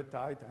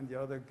goethite and the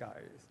other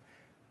guys.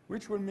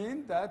 Which will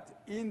mean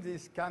that in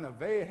this kind of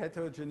very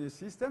heterogeneous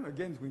system,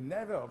 again, we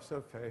never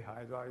observe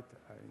ferrihydrite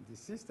in this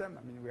system.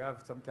 I mean, we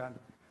have some kind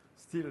of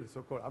still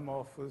so-called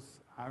amorphous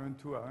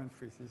iron-2,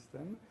 iron-3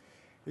 system.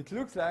 It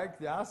looks like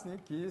the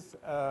arsenic is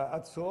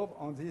adsorbed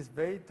on these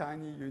very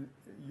tiny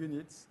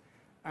units,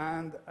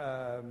 and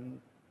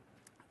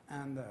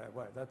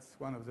well, that's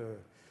one of the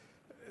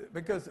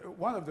because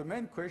one of the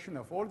main questions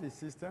of all this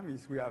system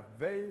is we have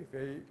very,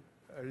 very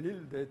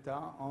little data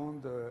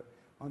on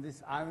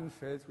this iron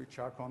phase which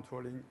are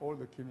controlling all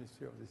the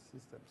chemistry of this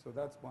system. So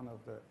that's one of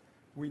the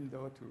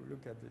windows to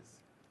look at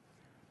this.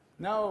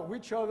 Now,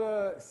 which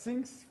other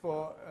things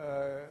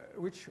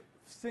which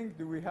thing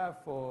do we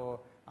have for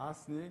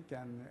arsenic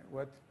and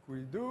what could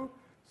we do?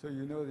 So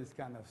you know this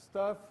kind of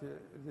stuff.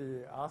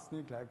 The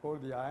arsenic, like all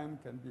the iron,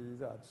 can be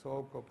either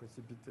adsorbed or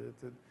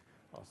precipitated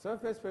or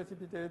surface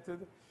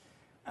precipitated.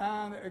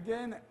 And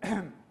again,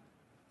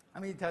 I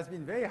mean, it has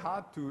been very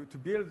hard to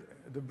build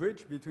the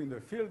bridge between the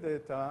field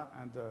data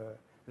and the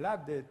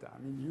lab data. I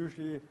mean,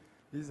 usually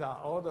these are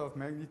order of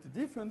magnitude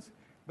difference.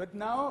 But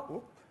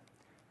now,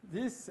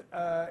 this,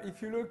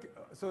 if you look,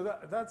 so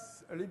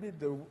that's a little bit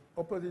the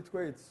opposite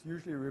way it's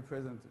usually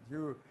represented.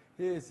 Here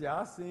is the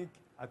arsenic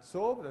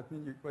adsorbed, that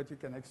means what you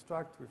can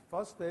extract with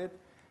phosphate.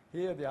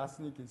 Here, the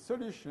arsenic in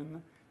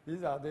solution.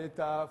 These are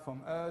data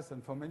from us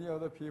and from many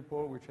other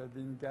people which have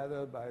been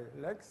gathered by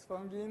Lex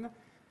Fongin.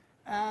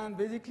 And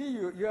basically,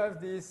 you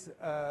have this,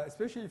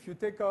 especially if you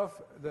take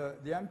off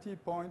the empty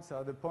points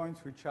are the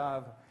points which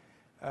are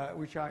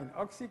in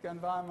oxic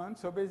environment.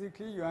 So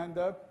basically, you end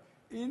up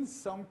in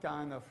some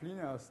kind of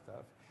linear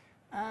stuff,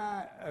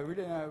 a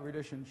linear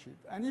relationship.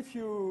 And if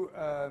you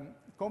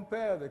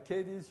compare the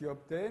KDs you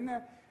obtain,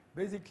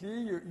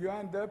 basically, you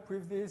end up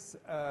with this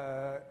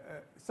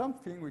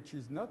something which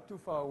is not too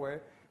far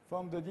away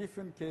from the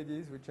different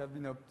KDs which have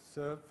been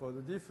observed for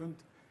the different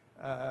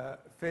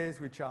phases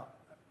which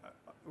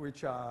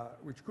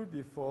could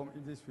be formed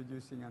in these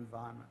reducing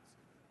environments.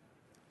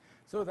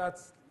 So that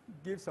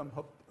gives some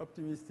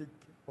optimistic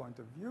point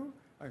of view,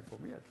 I mean, for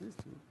me at least,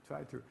 to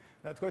try to,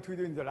 that what we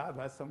do in the lab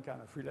has some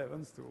kind of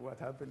relevance to what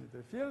happened in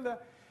the field.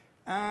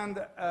 And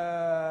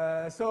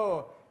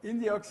so in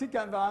the oxic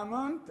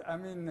environment, I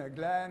mean,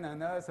 Glenn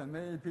and us and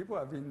many people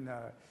have been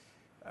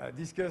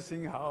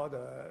discussing how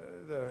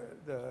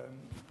the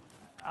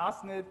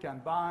arsenic can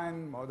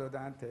bind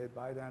monodentate,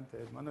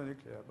 bidentate,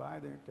 mononuclear,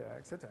 binuclear,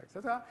 etc.,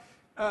 etc.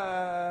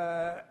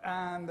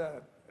 And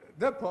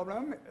the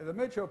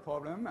major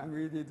problem, and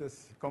we did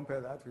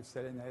compare that with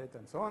selenate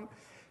and so on,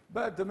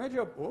 but the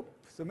major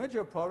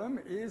problem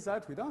is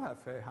that we don't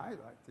have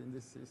ferrihydrite in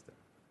this system.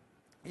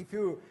 If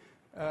you,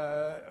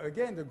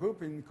 again, the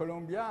group in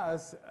Colombia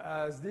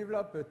has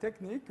developed a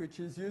technique which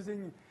is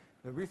using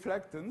the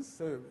reflectance,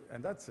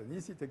 and that's an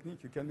easy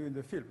technique you can do in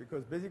the field,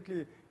 because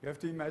basically you have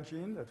to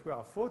imagine that we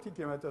are 40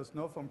 kilometers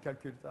north from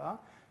Calcutta.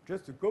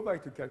 Just to go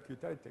back to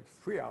Calcutta, it takes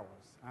 3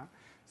 hours.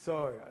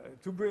 So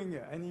to bring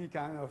any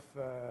kind of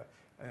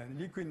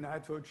liquid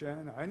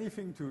nitrogen or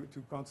anything to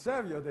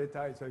conserve your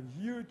data is a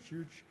huge,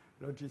 huge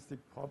logistic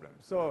problem.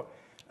 So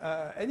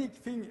any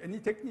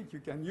technique you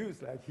can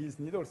use, like his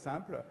needle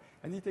sampler,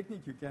 any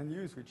technique you can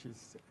use which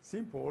is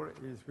simple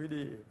is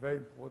really very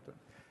important.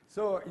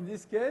 So in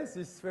this case,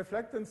 this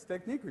reflectance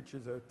technique, which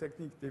is a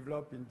technique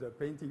developed in the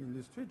painting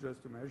industry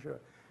just to measure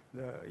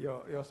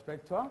your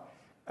spectra,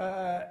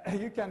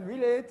 you can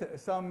relate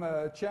some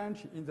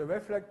change in the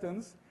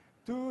reflectance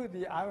to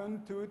the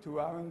iron-2 to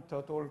iron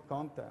total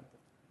content.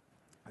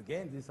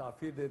 Again, these are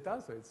field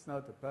data, so it's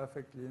not a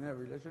perfect linear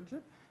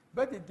relationship,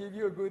 but it gives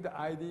you a good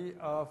idea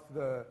of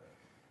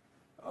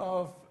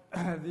of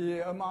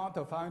the amount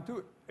of iron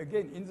 2.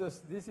 Again,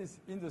 this is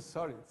in the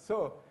solid.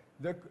 So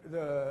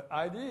the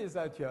idea is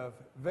that you have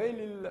very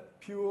little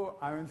pure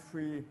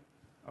iron-free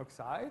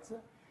oxides.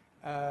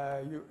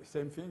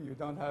 Same thing, you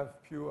don't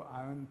have pure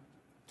iron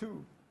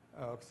 2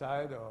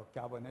 oxide or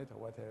carbonate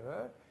or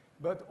whatever,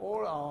 but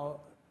all our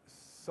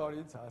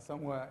solids are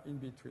somewhere in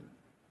between.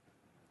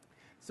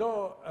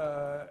 So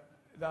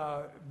there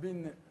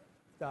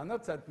are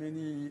not that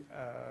many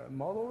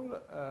models,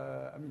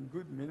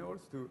 good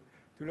minerals to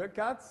look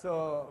at.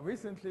 So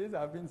recently there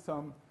have been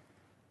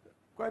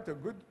quite a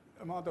good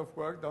amount of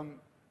work done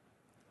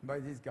by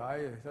this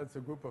guy. That's a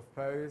group of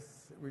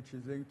Paris, which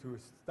is linked to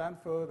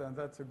Stanford, and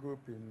that's a group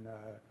in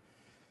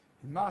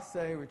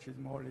Marseille, which is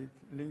more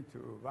linked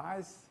to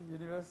Rice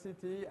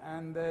University.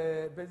 And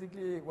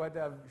basically what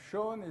they've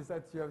shown is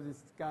that you have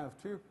this kind of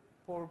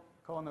triple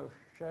corner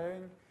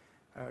sharing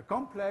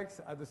complex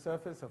at the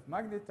surface of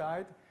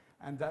magnetite,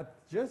 and that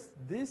just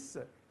this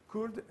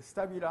could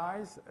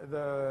stabilize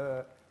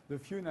the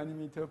few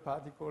nanometer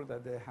particle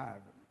that they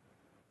have.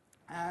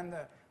 And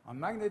on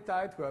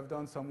magnetite, we have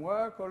done some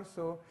work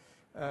also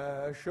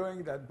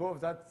showing that both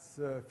that's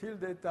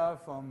field data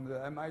from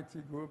the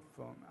MIT group,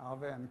 from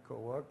Harvey and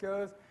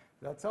co-workers.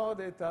 That's our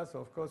data, so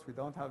of course we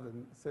don't have the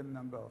same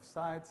number of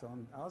sites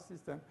on our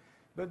system.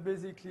 But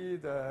basically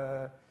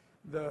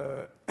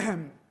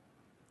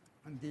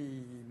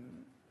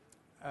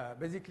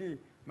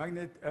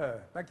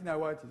Makina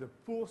white is a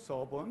poor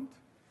sorbent.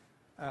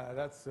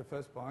 That's the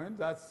first point.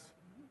 That's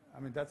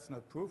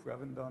not proof. We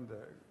haven't done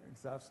the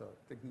examples or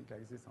technique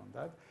like this on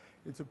that.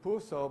 It's a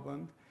poor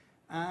sorbent.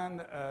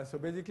 And so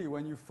basically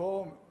when you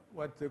form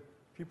what the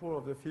people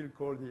of the field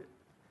call the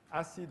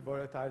acid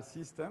volatile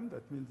system,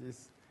 that means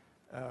this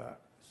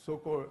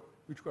so-called,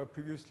 which were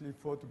previously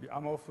thought to be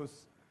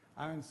amorphous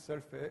iron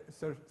sulfate,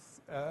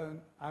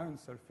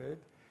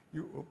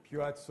 you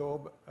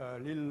absorb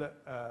little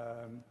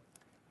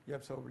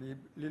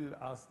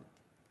arsenic.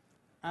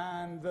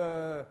 And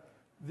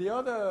the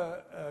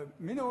other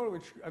mineral,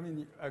 which,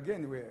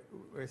 again,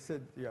 we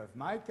said you have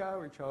mica,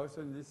 which are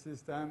also in this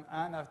system,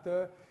 and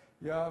after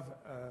you have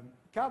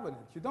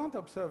carbonate. You don't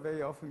observe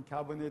very often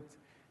carbonate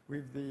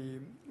with the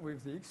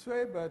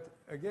X-ray, but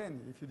again,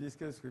 if you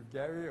discuss with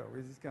Gary or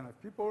with this kind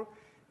of people,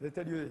 they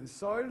tell you in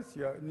soils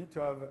you need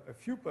to have a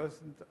few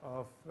percent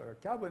of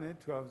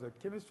carbonate to have the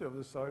chemistry of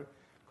the soil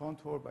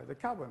controlled by the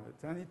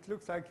carbonate. And it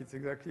looks like it's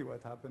exactly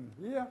what happened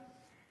here.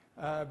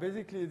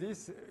 Basically,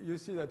 you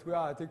see that we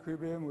are at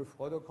equilibrium with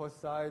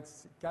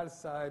rhodochrosites,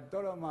 calcite,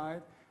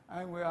 dolomite,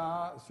 and we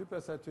are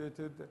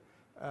supersaturated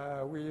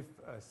with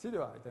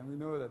siderite. And we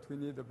know that we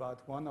need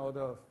about 1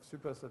 order of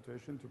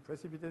supersaturation to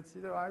precipitate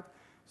siderite.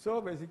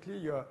 So basically,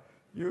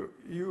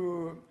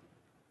 you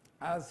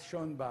as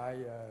shown by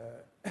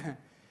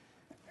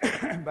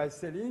by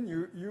Céline,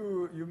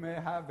 you may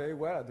have very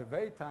well at a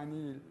very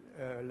tiny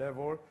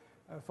level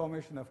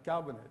formation of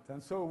carbonate.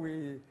 And so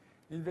we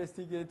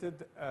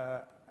investigated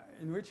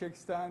in which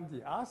extent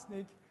the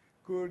arsenic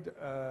could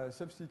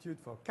substitute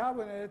for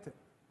carbonate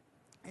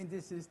in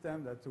this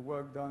system. That's the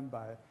work done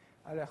by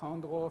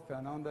Alejandro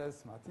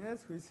Fernandez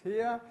Martinez, who is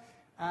here.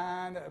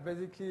 And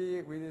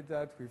basically, we did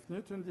that with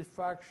neutron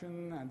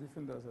diffraction and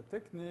different other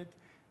technique.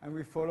 And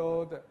we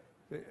followed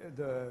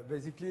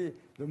basically,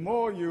 the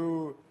more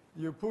you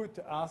put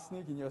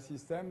arsenic in your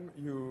system,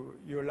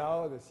 you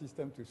allow the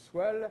system to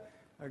swell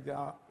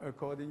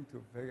according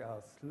to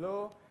Vegas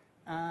law.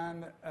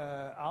 And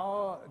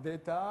our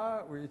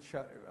data,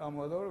 our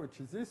model, which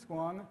is this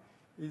one,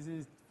 is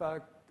in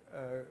fact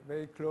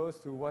very close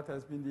to what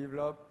has been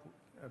developed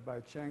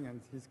by Cheng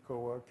and his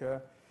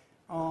co-worker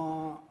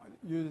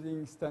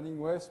using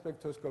standing wave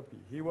spectroscopy.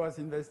 He was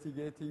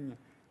investigating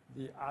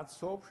the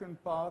adsorption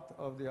part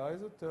of the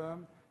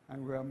isotherm,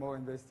 and we are more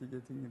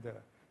investigating the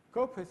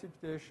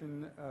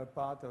co-precipitation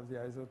part of the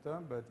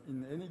isotherm. But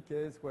in any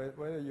case,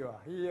 whether you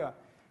are here,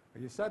 or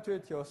you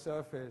saturate your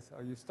surface,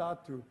 or you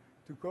start to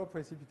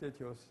co-precipitate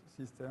your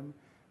system,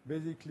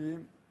 basically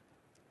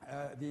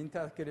the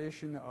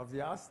intercalation of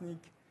the arsenic,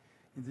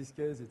 in this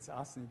case it's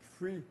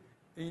arsenic-free,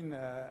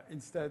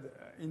 instead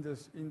in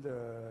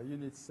the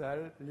unit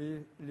cell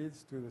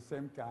leads to the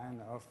same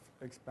kind of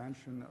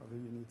expansion of the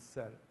unit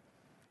cell.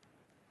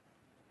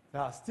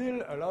 There are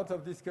still a lot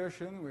of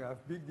discussion. We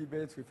have big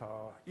debates with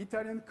our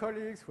Italian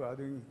colleagues who are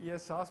doing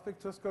ESR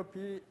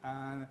spectroscopy,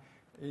 and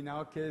in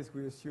our case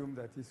we assume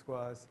that the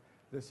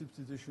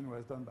substitution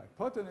was done by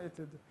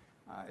protonated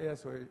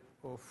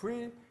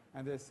ASO3,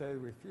 and they say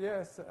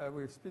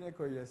with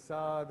Spinnaker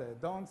ESR they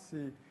don't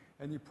see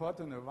any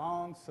proton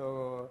around,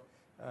 so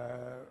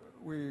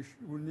we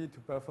will need to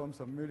perform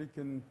some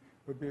Mulliken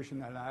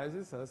population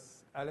analysis,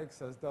 as Alex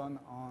has done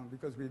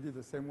because we did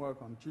the same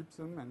work on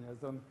gypsum, and he has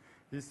done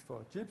this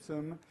for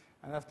gypsum.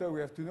 And after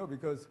we have to know,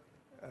 because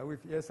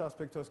with ESR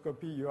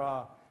spectroscopy you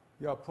are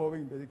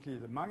probing basically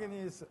the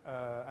manganese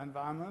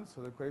environment,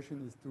 so the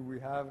question is, do we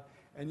have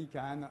any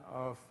kind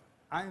of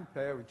iron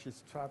pair which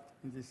is trapped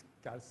in this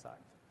calcite?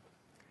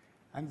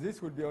 And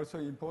this would be also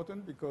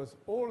important because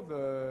all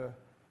the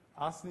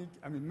arsenic,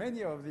 I mean,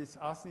 many of these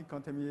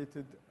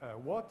arsenic-contaminated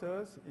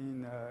waters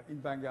in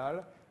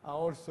Bengal are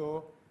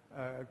also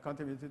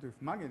contaminated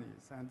with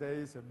manganese. And there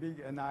is a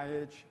big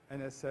NIH,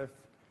 NSF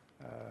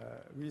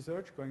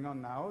research going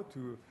on now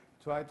to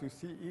try to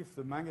see if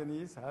the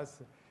manganese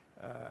has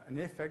an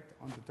effect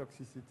on the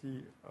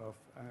toxicity of,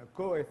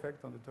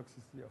 co-effect on the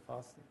toxicity of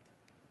arsenic.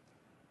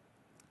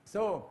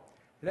 So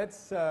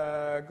let's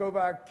go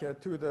back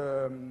to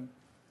the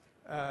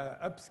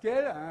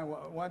upscale.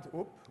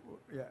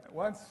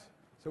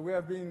 So we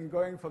have been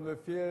going from the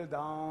field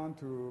down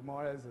to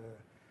more or less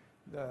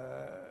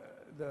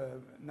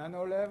the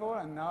nano level,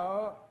 and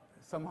now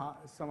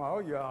somehow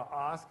you are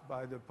asked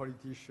by the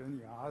politician,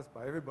 you are asked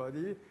by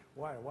everybody,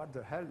 why, what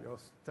the hell your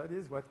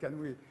studies?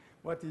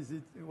 What is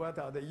it? What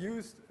are the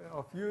use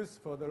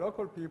for the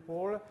local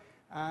people?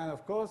 And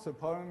of course, the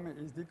problem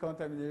is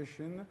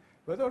decontamination,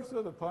 but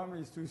also the problem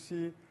is to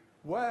see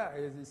where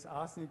is this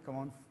arsenic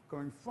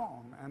coming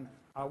from, and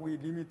are we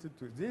limited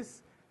to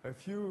this, a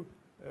few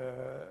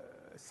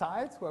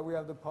sites where we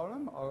have the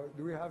problem, or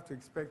do we have to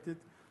expect it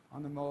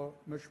on a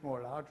much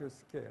more larger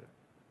scale?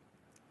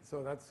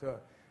 So that's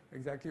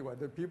exactly what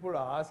the people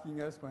are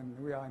asking us when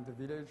we are in the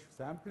village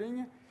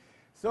sampling.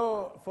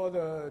 So for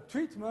the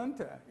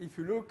treatment, if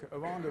you look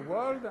around the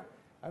world,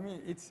 I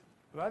mean, it's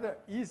rather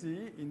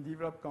easy in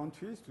developed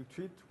countries to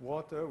treat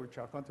water which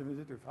are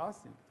contaminated with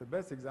arsenic. The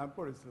best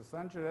example is Los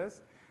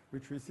Angeles,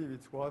 which receives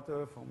its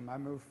water from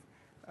Mammoth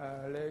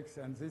lakes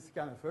and this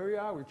kind of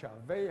area, which are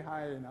very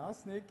high in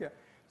arsenic.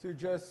 So you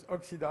just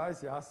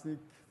oxidize the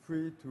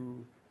arsenic-3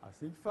 to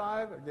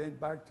arsenic-5, again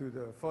back to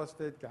the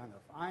phosphate kind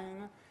of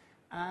ion.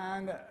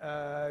 And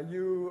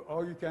you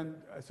can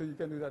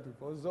do that with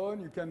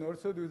ozone. You can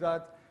also do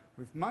that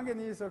with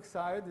manganese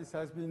oxide. This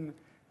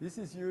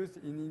is used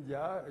in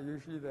India.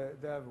 Usually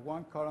they have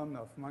 1 column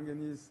of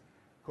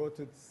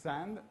manganese-coated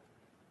sand.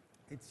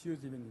 It's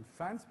used even in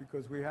France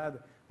because we had,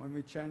 when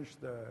we changed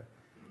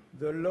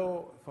the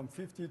law from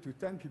 50 to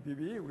 10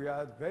 ppb, we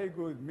had very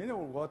good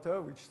mineral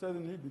water, which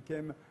suddenly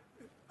became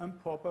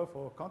improper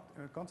for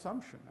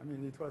consumption. I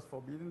mean, it was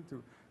forbidden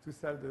to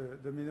sell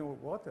the mineral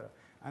water.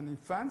 And in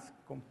France,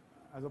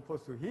 as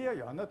opposed to here,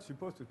 you are not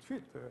supposed to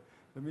treat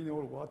the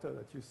mineral water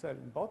that you sell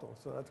in bottles.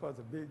 So that was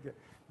a big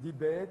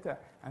debate.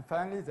 And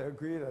finally, they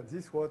agreed that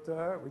this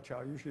water, which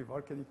are usually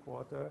volcanic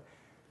water,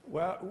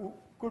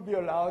 could be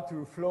allowed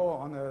to flow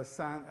on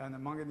a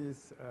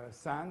manganese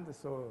sand.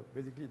 So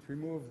basically, it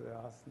removes the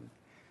arsenic.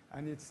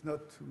 And it's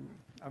not too,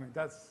 I mean,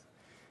 that's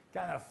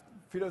kind of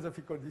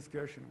philosophical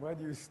discussion. Where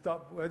do you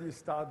stop? Where do you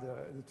start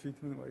the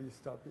treatment? Where do you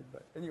stop it?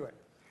 But anyway.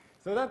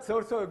 So that's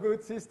also a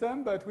good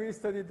system, but we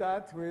studied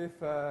that with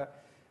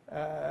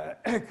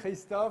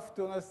Christophe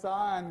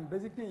Tournessin, and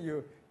basically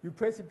you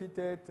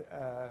precipitate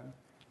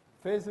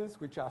phases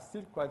which are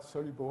still quite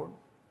soluble,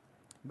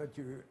 but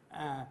you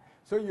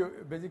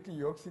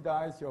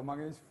oxidize your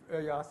manganese,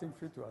 your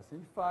arsenic-3 to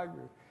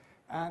arsenic-5,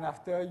 and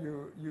after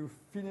you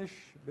finish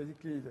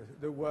basically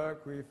the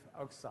work with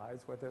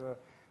oxides, whatever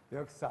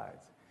the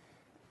oxides.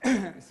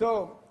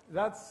 So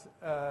that's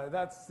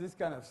this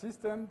kind of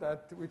system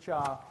which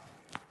are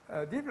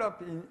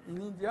developed in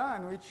India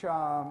and which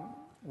are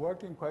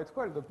working quite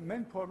well. The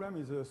main problem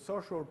is a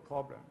social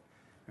problem.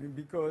 I mean,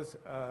 because,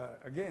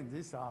 again,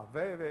 these are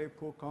very, very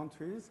poor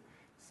countries.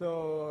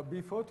 So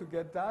before to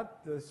get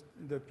that,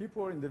 the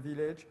people in the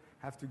village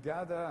have to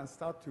gather and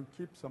start to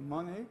keep some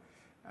money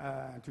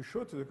to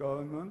show to the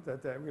government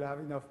that they will have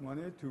enough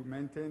money to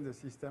maintain the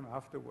system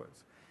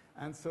afterwards.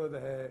 And so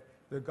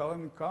the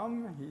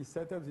government he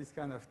set up this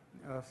kind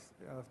of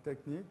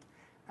technique.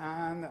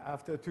 And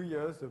after 2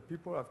 years, the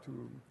people have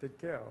to take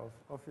care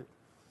of it,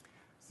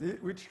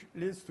 which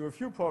leads to a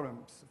few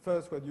problems.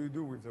 First, what do you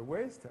do with the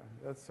waste?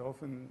 That's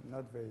often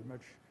not very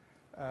much,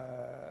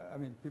 I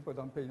mean, people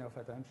don't pay enough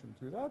attention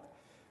to that.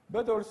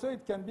 But also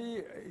it can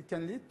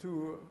lead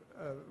to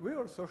a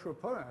real social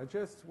problem.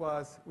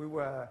 We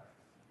were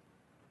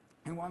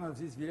in one of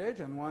these villages,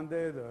 and one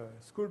day the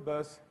school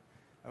bus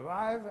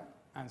arrived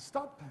and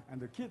stopped,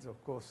 and the kids,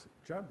 of course,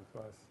 jumped. It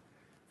was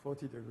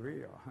 40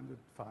 degrees or 100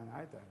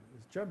 Fahrenheit, and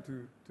jumped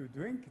to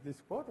drink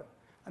this water.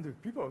 And the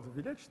people of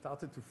the village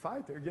started to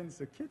fight against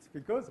the kids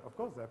because, of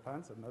course, their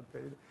parents had not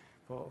paid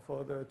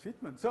for the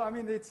treatment. So, I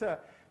mean,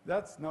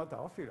 that's not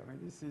our field. I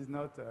mean, this is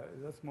not,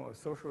 that's more a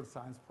social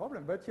science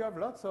problem. But you have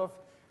lots of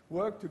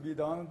work to be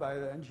done by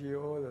the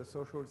NGO, the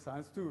social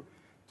science, to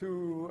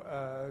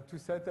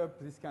set up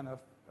this kind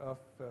of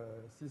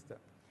system.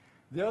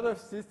 The other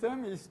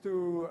system is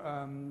to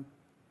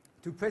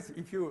press,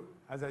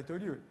 as I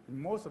told you,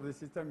 in most of the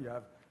system you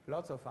have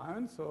lots of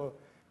iron, so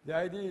the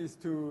idea is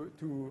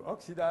to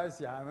oxidize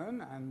the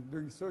iron, and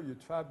doing so you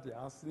trap the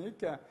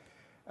arsenic.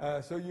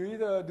 So you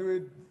either do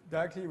it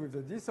directly with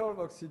the dissolved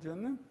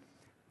oxygen,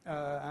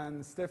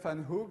 and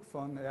Stefan Hoog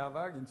from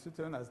Erwag in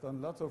Sutton has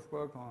done lots of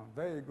work on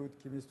very good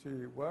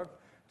chemistry work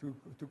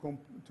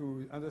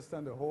to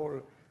understand the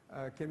whole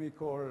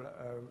chemical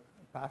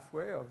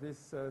pathway of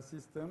this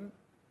system.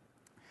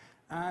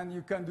 And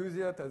you can do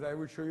that, as I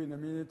will show you in a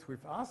minute,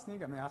 with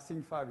arsenic. I mean,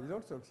 arsenic-5 is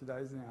also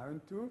oxidizing iron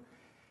too.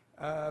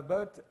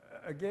 But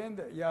again,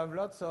 you have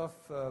lots of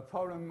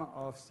problem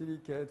of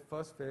silicate,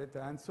 phosphate,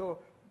 and so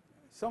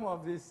some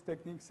of these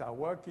techniques are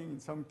working in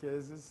some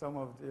cases, some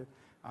of them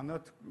are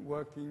not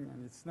working,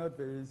 and it's not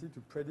very easy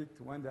to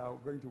predict when they are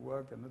going to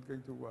work and not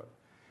going to work.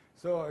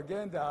 So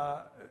again,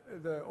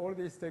 all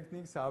these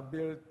techniques are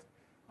built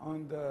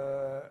on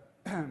the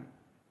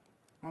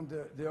on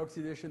the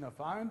oxidation of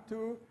iron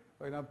 2.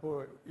 For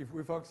example, if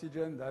with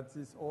oxygen, that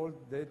is all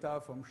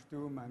data from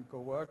Sturm and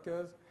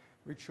co-workers,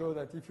 which show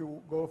that if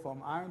you go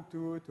from iron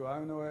 2 to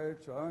iron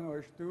OH to iron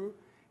OH2,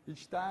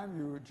 each time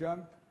you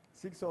jump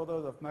 6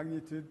 orders of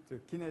magnitude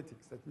to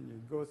kinetics. That means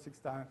you go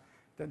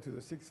 10 to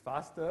the 6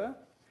 faster.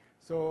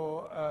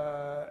 So,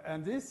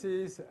 and this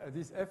is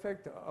this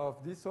effect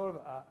of dissolved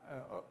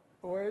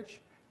OH.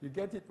 You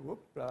get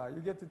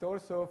it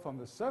also from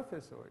the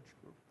surface OH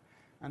group.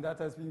 And that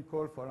has been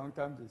called for a long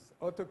time this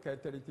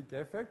autocatalytic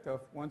effect of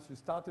once you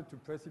started to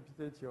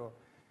precipitate your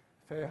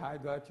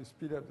ferrihydride, you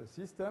speed up the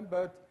system.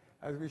 But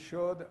as we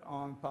showed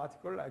on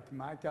particle, like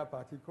mica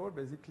particle,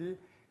 basically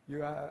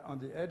you are on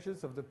the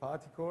edges of the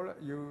particle,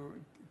 you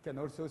can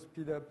also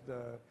speed up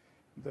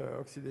the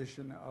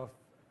oxidation of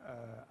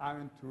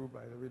iron 2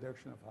 by the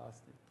reduction of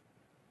arsenic.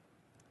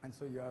 And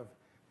so you have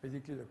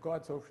basically the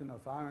co-adsorption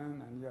of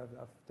iron, and you have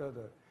after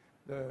the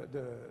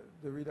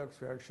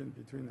redox reaction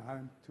between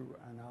iron 2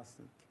 and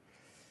arsenic.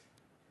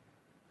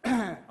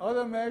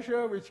 Other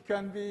measure which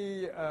can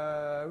be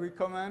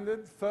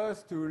recommended,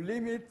 first to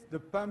limit the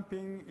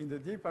pumping in the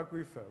deep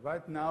aquifer.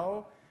 Right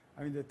now,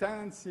 I mean, the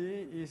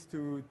tendency is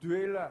to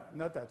drill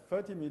not at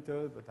 30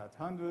 meters, but at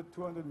 100,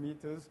 200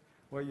 meters,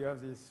 where you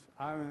have this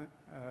iron,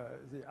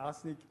 the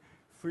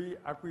arsenic-free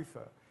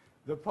aquifer.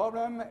 The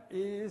problem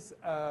is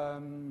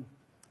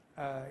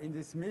in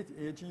this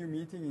AGU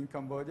meeting in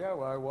Cambodia,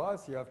 where I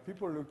was, you have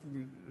people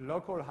looking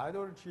local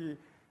hydrology,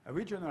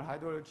 regional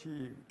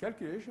hydrology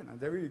calculation, and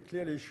they really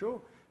clearly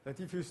show that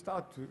if you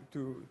start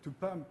to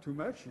pump too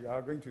much, you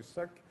are going to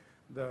suck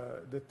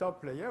the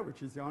top layer,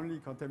 which is the only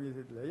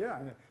contaminated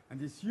layer, and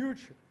this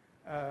huge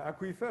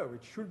aquifer,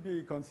 which should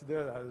be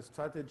considered as a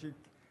strategic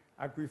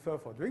aquifer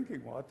for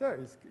drinking water,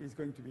 is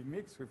going to be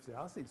mixed with the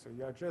arsenic. So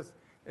you are just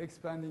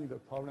expanding the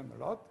problem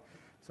a lot.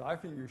 So I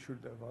think you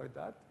should avoid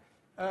that.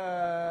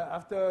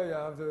 After you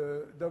have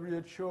the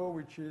WHO,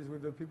 which is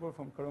with the people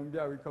from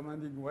Colombia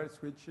recommending well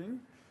switching,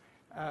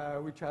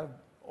 which have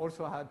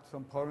also had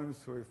some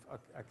problems with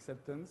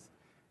acceptance.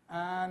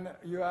 And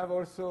you have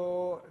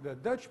also the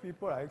Dutch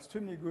people are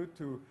extremely good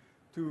to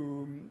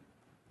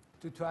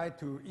try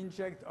to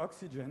inject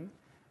oxygen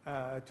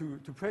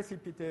to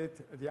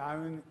precipitate the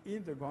iron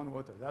in the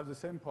groundwater. They have the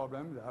same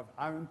problem. They have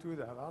iron 2,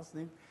 they have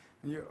arsenic.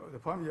 And the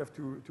problem you have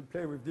to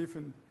play with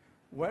different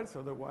wells,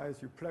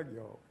 otherwise you plug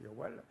your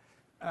well.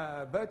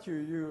 But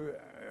you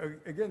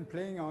again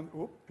playing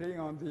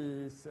on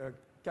this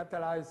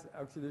catalyzed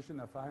oxidation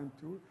of iron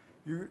 2,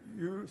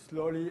 you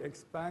slowly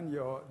expand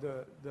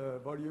the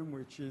volume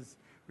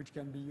which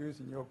can be used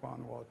in your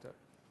groundwater.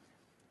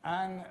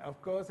 And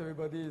of course,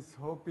 everybody is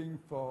hoping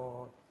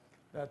for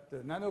that the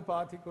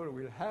nanoparticle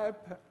will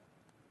help.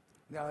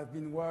 There has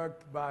been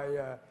work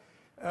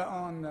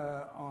on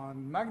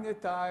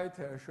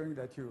magnetite, showing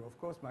that of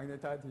course,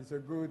 magnetite is a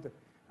good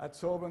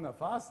adsorbent of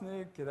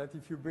arsenic, that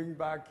if you bring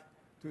back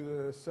to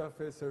the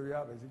surface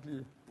area,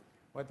 basically,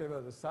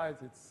 whatever the size,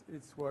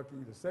 it's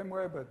working the same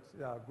way, but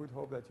there are good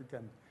hope that you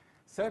can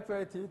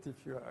separate it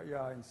if you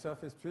are in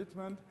surface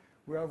treatment.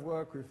 We have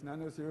worked with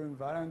nano-zero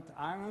valent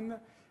iron,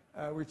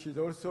 which is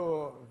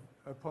also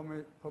a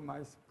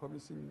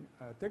promising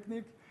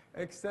technique,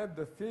 except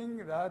the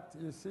thing that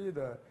you see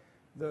the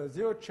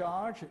zero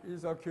charge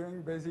is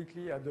occurring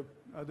basically at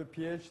the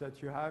pH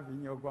that you have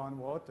in your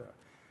groundwater.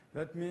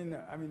 That means,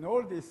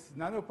 all these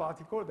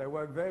nanoparticles, they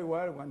work very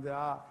well when they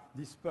are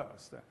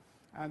dispersed.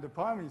 And the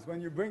problem is when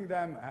you bring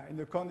them in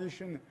a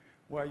condition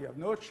where you have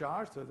no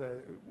charge, so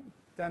they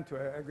tend to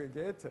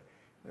aggregate,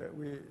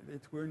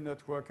 it will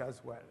not work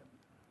as well.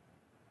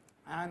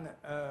 And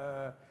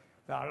there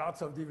are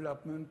lots of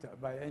development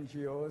by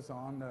NGOs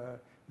on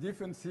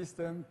different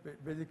systems,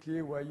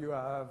 basically where you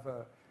have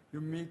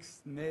you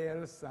mix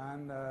nails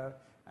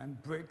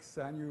and bricks,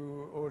 and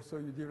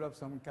you develop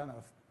some kind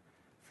of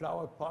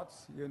flower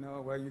pots,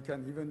 where you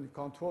can even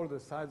control the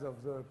size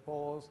of the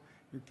pores.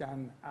 You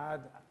can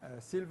add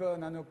silver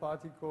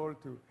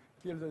nanoparticle to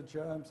kill the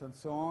germs and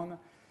so on.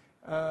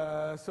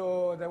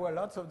 So there were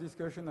lots of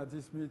discussion at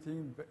this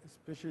meeting,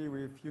 especially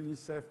with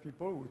UNICEF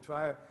people who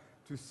try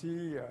to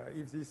see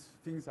if these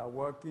things are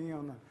working,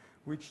 on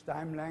which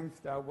time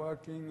length they are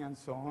working, and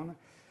so on.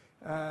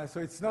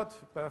 So it's not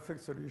a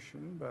perfect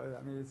solution,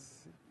 but it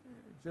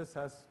just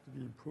has to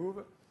be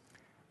improved.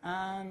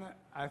 And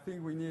I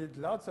think we need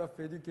lots of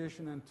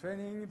education and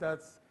training.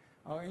 That's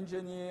our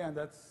engineer, and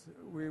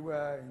we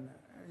were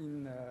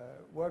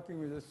working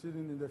with a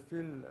student in the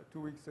field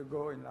 2 weeks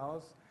ago in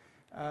Laos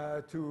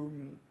to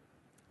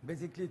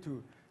basically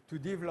to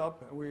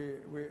develop.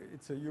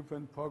 It's a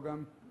European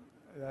program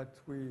that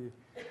we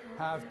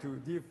have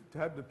to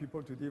help the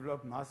people to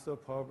develop master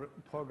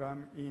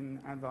program in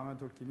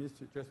environmental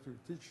chemistry, just to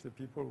teach the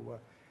people who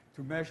are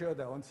to measure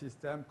their own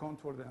system,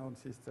 control their own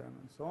system,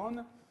 and so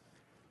on.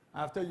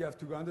 After, you have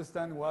to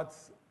understand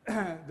what's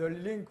the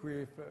link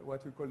with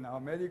what we call now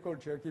medical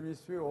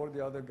geochemistry, all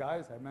the other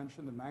guys. I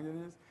mentioned the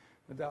manganese,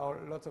 but there are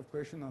lots of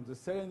questions on the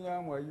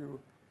selenium, where you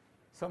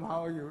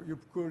somehow you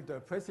could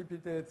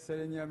precipitate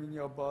selenium in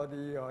your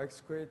body or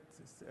excrete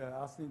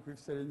arsenic with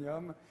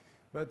selenium.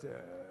 But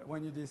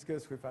when you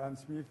discuss with Alan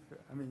Smith,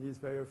 I mean, he's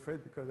very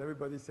afraid because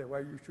everybody says,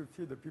 well, you should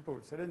feed the people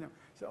with selenium.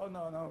 So, oh,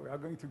 no, we are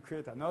going to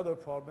create another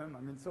problem.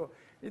 I mean, so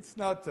it's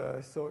not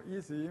so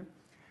easy.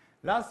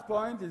 Last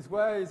point is,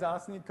 where is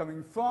arsenic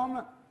coming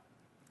from?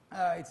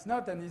 It's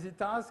not an easy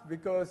task,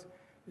 because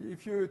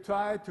if you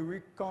try to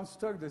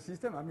reconstruct the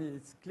system, I mean,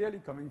 it's clearly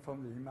coming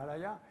from the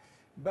Himalaya.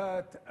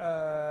 But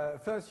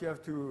first you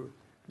have,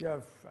 I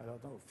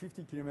don't know,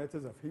 50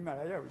 kilometers of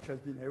Himalaya, which has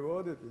been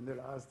eroded in the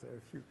last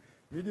few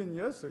million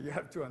years. So you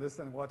have to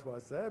understand what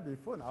was there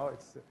before. Now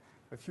it's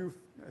a few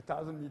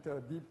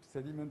 1,000-meter deep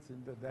sediments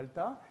in the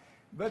delta.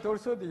 But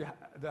also the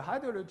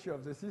hydrology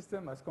of the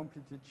system has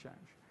completely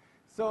changed.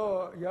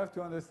 So you have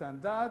to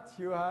understand that.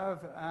 You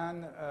have,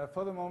 and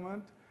for the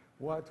moment,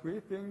 what we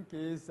think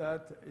is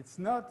that it's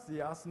not the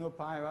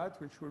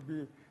arsenopyrite which will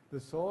be the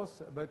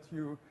source, but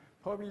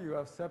probably you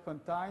have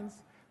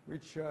serpentines,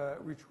 which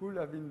would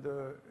have been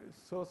the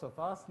source of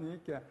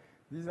arsenic.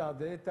 These are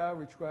data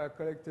which were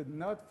collected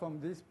not from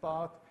this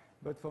part,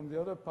 but from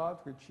the other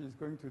part, which is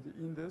going to the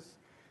Indus.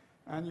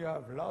 And you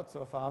have lots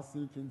of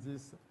arsenic in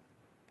this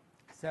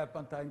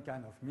serpentine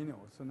kind of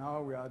mineral. So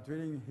now we are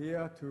drilling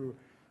here to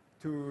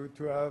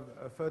have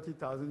a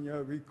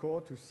 30,000-year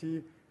record to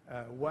see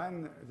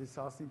when this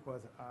arsenic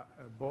was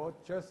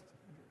bought.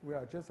 We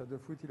are just at the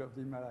foothills of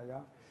the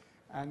Himalaya.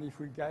 And if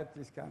we get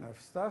this kind of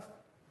stuff.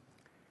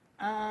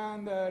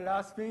 And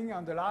last thing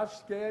on the large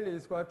scale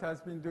is what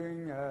has been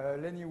doing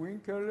Leni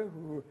Winkle,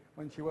 who,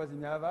 when she was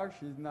in Harvard,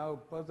 she's now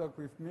postdoc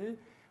with me,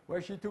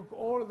 where she took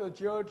all the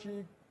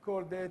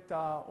geological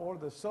data, all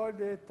the soil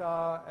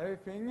data,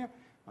 everything,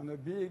 on a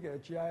big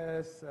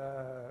GIS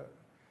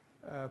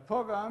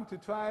program to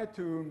try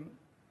to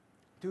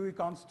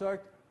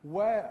reconstruct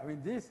where, I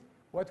mean,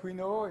 what we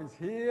know is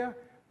here,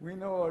 we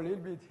know a little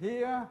bit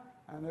here,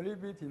 and a little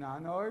bit in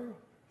Hanoi,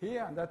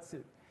 here, and that's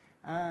it.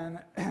 And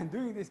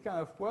doing this kind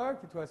of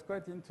work, it was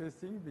quite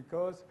interesting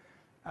because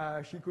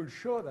she could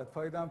show that,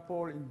 for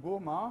example, in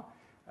Burma,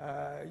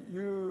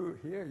 you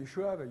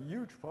should have a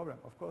huge problem.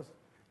 Of course,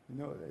 you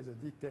know, there's a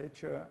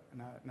dictator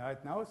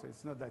right now, so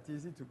it's not that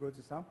easy to go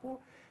to sample.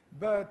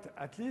 But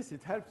at least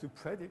it helps to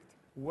predict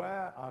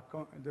where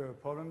the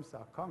problems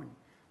are coming.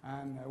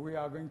 And we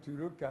are going to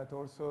look at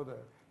also the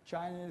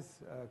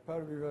Chinese Pearl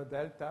River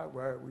Delta,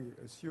 where we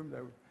assume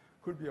there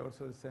could be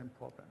also the same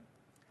problem.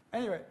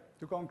 Anyway,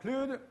 to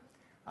conclude,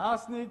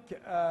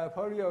 arsenic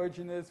probably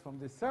originates from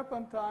the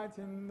serpentines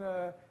in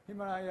the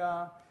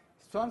Himalaya.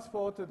 It's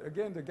transported,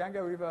 again, the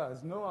Ganga River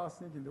has no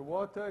arsenic in the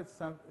water.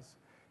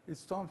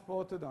 It's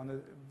transported on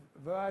a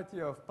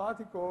variety of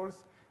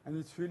particles, and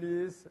it's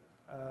released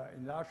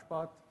in large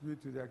part due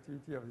to the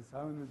activity of this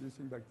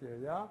iron-reducing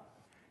bacteria.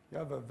 You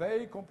have a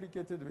very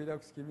complicated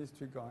redox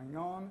chemistry going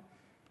on.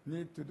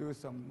 Need to do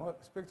some more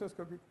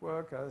spectroscopic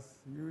work, as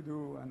you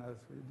do and as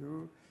we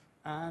do,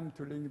 and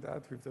to link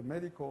that with the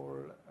medical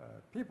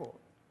people.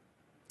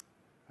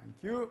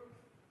 Thank you.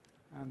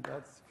 And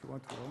that's, if you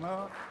want to know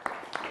more.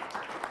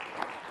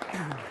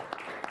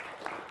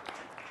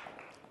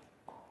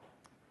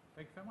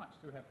 Thank you so much.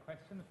 Do we have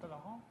questions for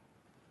Laurent?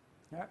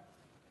 Yeah.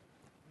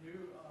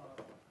 You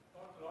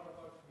talked a lot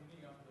about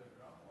cleaning up the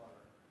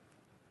groundwater.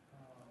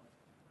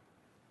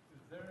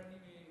 Is there any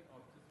way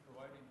of just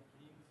providing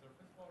clean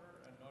surface water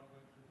and not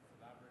going through this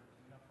elaborate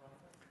cleanup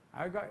process?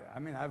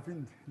 I've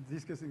been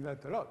discussing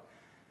that a lot.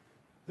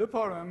 The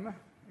problem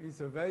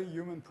is a very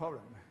human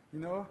problem. You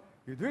know,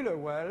 you drill a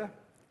well,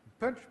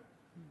 punch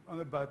on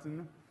a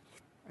button,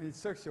 and it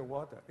sucks your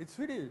water. It's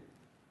really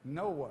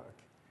no work.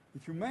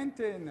 If you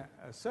maintain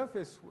a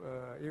surface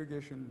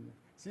irrigation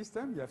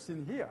system, you have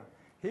seen here.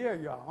 Here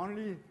you are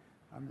only,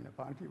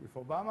 apparently with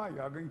Obama,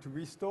 you are going to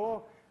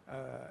restore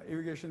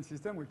irrigation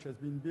system which has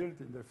been built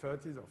in the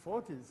 30s or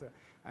 40s.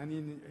 And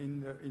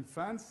in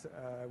France,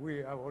 we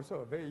have also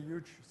a very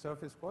huge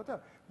surface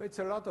water. But it's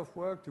a lot of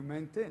work to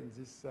maintain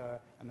this,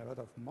 and a lot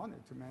of money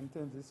to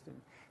maintain this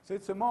thing. So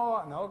it's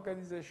more an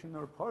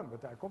organizational problem,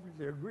 but I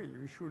completely agree.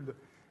 We should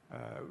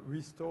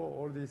restore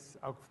all this.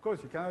 Of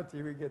course, you cannot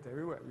irrigate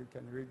everywhere. You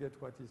can irrigate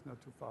what is not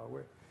too far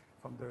away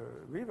from the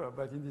river.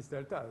 But in this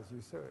delta, as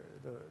you say,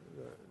 the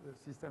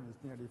system is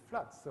nearly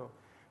flat. So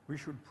we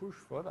should push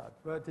for that.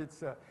 But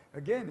it's,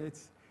 again,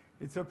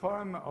 it's a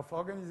problem of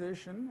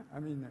organization. I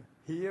mean,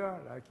 here,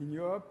 like in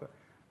Europe,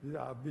 there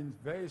have been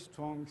very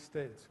strong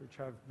states which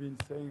have been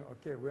saying,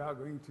 okay, we are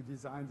going to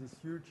design this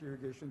huge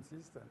irrigation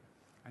system.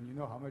 And you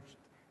know how much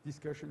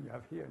discussion you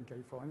have here in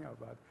California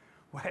about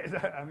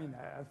whether,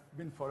 I've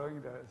been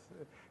following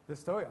the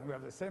story, and we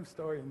have the same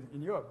story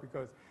in Europe,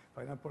 because,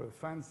 for example,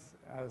 France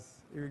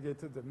has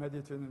irrigated the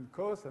Mediterranean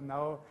coast, and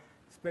now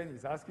Spain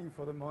is asking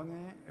for the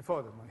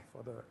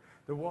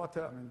the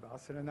water, I mean,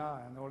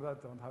 Barcelona and all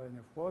that don't have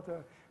enough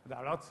water. There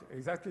are lots,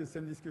 exactly the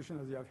same discussion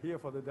as you have here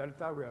for the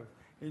delta we have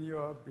in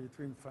Europe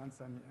between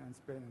France and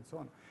Spain and so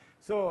on.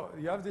 So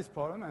you have this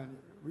problem, and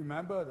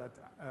remember that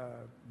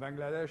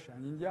Bangladesh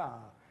and India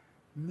are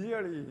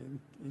nearly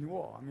in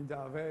war. I mean, they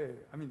are very,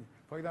 I mean,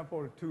 for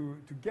example, to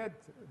get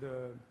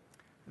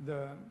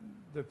the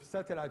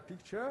satellite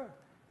picture,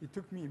 it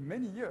took me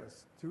many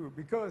years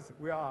because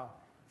we are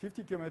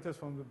 50 kilometers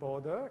from the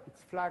border,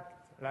 it's flagged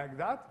like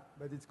that,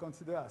 but it's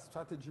considered a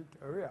strategic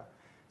area.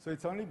 So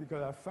it's only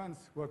because I have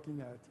friends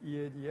working at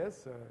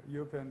EADS,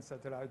 European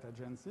Satellite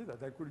Agency,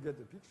 that I could get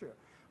the picture.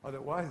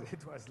 Otherwise,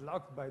 it was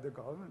locked by the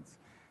governments.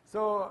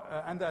 So,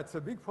 and that's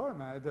a big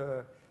problem.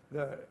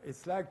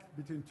 It's like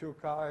between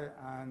Turkey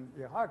and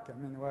Iraq.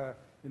 I mean, where,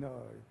 you know,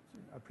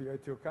 a priori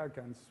Turkey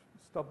can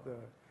stop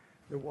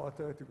the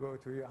water to go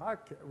to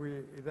Iraq.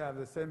 They have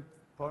the same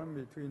problem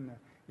between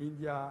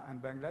India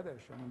and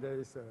Bangladesh. I mean, there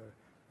is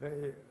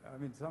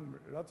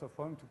lots of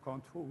problem to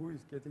control who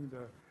is getting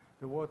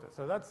the water.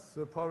 So that's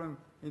the problem,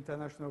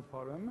 international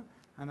problem.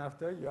 And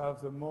after you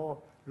have the more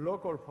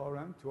local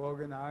problem to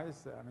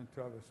organize, I mean,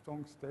 to have a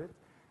strong state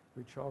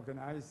which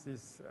organizes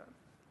this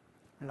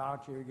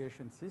large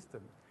irrigation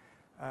system.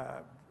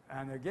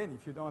 And again,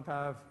 if you don't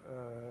have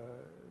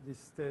this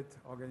state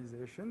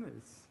organization,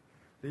 it's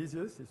the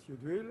easiest is you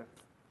drill,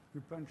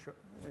 you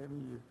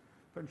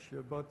punch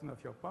the bottom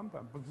of your pump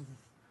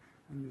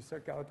and you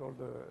suck out all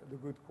the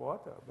good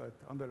water. But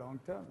on the long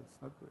term,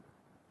 it's not good.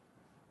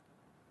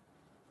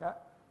 Yeah?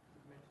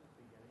 You mentioned at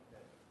the beginning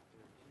that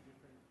there are two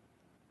different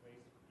ways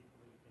to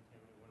equally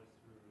contaminate. One is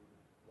through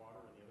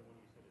water, and the other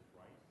one you said is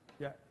rice.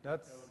 Yeah,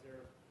 that's... So is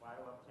there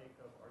biouptake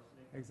of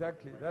arsenic?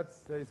 Exactly.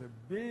 There is a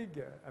big,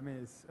 I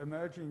mean, it's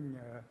emerging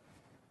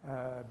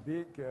I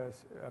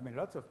mean,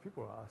 lots of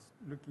people are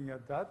looking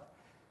at that.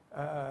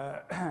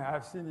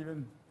 I've seen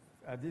even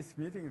at this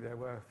meeting, there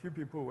were a few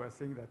people who were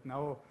saying that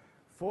now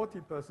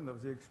 40%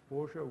 of the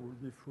exposure will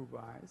be through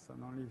rice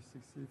and only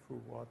 60%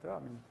 through water. I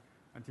mean,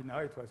 until now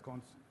it was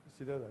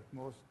considered that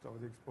most of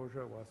the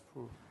exposure was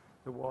through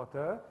the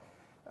water.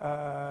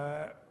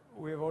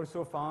 We've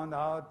also found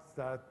out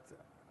that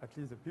at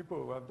least the people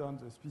who have done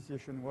the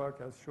speciation work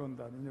has shown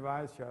that in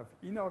rice you have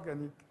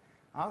inorganic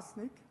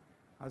arsenic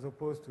as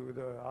opposed to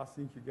the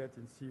arsenic you get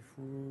in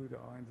seafood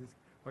or in this,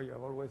 where you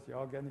have always the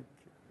organic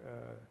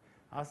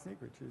arsenic,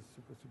 which is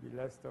supposed to be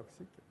less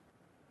toxic.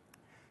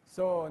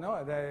 So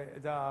no, there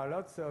are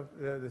lots of,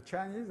 the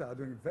Chinese are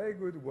doing very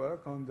good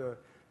work on the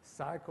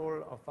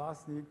cycle of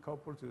arsenic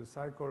coupled to the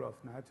cycle of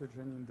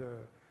nitrogen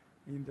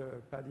in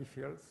the paddy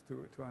fields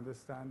to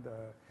understand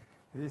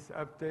this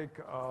uptake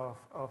of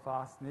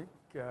arsenic.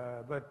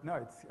 But no,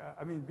 it's,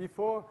 I mean,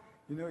 before,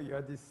 you know, you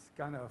had this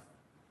kind of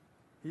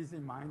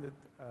easy-minded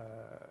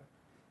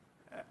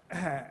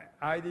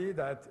idea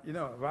that, you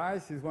know,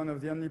 rice is one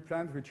of the only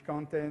plants which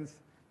contains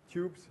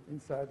tubes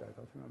inside, I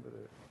don't remember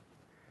the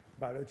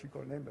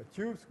biological name, but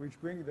tubes which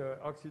bring the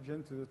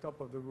oxygen to the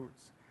top of the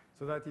roots,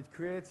 so that it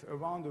creates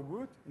around the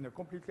root, in a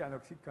completely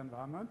anoxic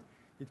environment,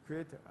 it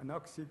creates an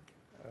oxic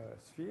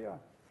sphere.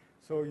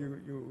 So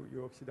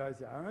you oxidize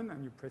the iron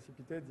and you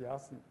precipitate the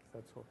arsenic,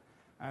 that's all.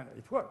 And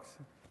it works.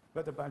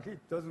 But apparently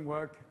it doesn't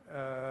work,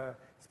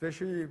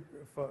 especially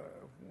for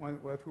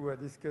what we were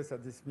discussed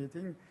at this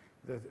meeting.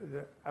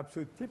 The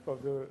absolute tip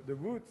of the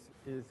roots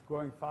is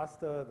growing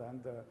faster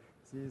than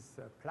this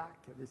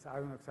plaque, this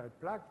iron oxide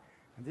plaque.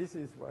 And this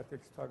is what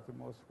extracts the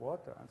most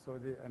water. And so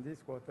and this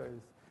water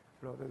is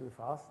loaded with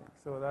arsenic.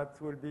 So that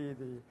will be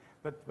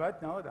but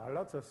right now there are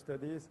lots of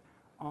studies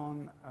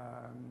on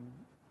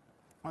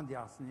the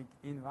arsenic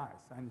in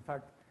rice. And in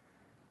fact,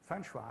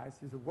 French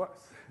rice is the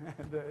worst.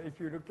 If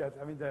you look at,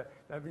 I mean,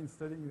 they've been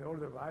studying all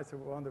the rice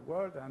around the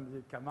world, and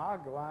the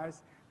Camargue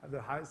rice has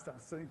the highest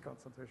arsenic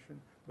concentration,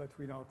 but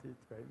we don't eat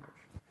very much.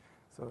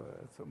 So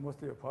it's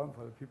mostly a problem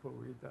for the people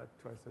who eat that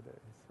twice a day.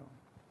 So,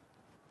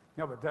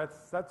 yeah, but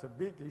that's a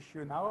big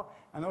issue now.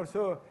 And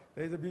also,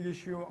 there's a big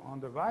issue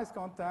on the rice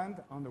content,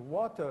 on the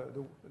water,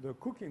 the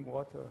cooking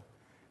water,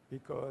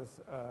 because,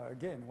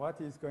 again, what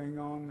is going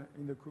on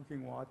in the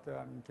cooking water?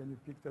 I mean, can you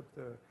pick up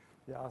the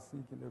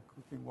arsenic in the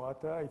cooking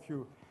water?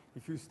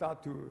 If you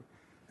start to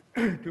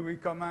to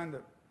recommend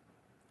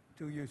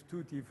to use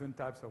two different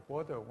types of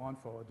water, one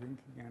for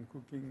drinking and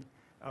cooking,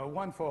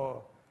 one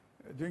for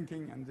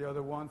drinking and the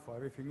other one for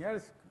everything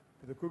else,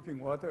 the cooking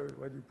water,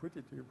 where do you put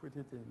it? Do you put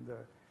it in the,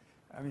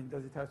 I mean,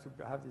 does it have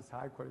to have this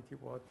high quality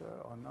water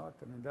or not?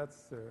 I mean,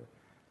 that's the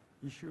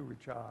issue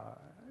which are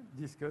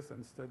discussed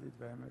and studied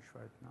very much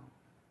right now.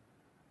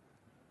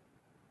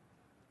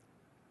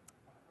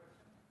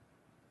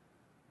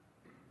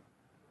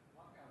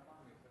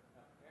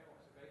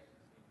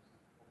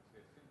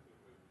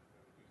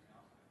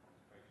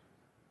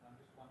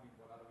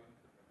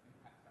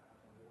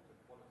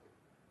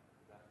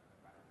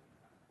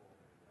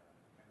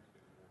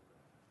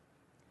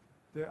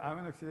 The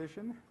iron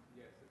oxidation?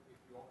 Yes, if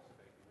you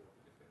oxidate the water,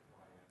 just get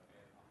dry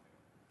air pumping.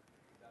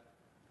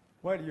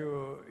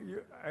 Well,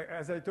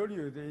 as I told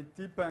you, it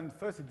depends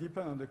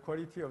on the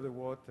quality of the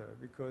water,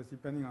 because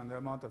depending on the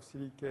amount of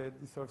silicate,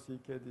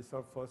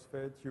 dissolved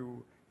phosphate,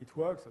 it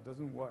works or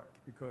doesn't work.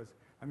 Because,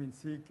 I mean,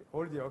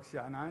 all the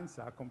oxyanions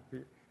are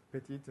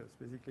competitors,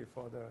 basically,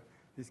 for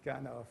this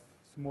kind of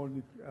small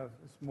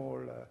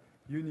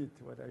unit,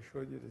 what I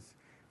showed you.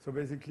 So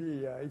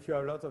basically, if you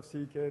have a lot of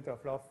silicate or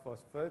a lot of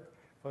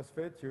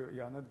phosphate,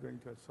 you are not going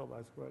to absorb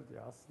as well the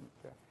arsenic.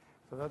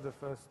 So that's the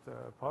first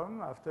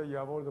problem. After, you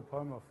have all the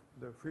problem of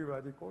the free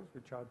radicals,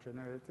 which are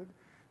generated.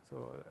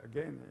 So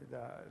again,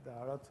 there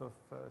are lots of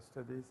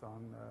studies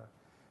on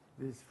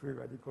this free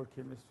radical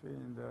chemistry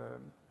in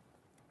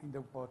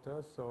the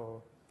water.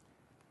 So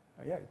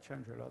yeah, it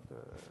changes a lot the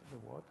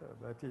water.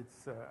 But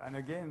it's and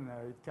again,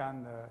 it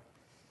can.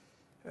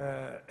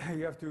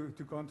 You have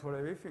to control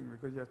everything,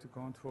 because you have to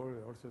control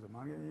also the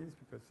manganese,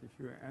 because if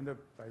you end up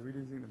by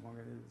releasing the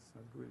manganese, it's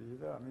not good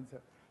either. I mean,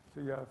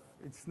 so you have.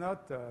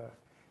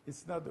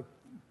 It's not a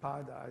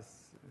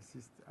paradise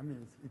system. I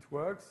mean, it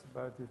works,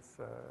 but it's.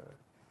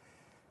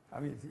 I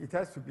mean, it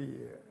has to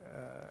be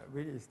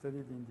really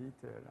studied in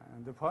detail.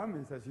 And the problem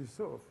is, as you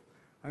saw,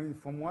 I mean,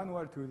 from one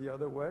well to the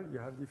other well, you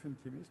have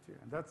different chemistry,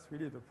 and that's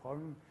really the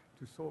problem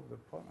to solve the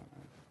problem.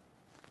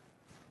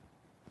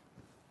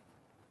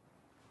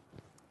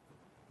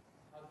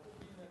 Has there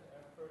been an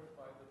effort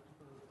by the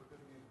people who put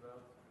in these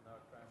wells to now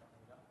try and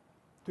clean up?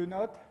 To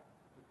not?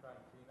 To try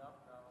and clean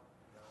up now?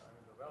 I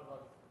mean, the wells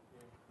obviously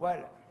came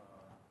Well,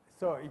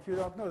 so if you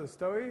don't know the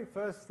story,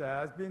 first there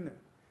has been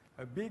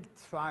a big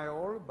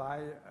trial by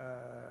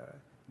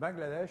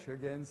Bangladesh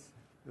against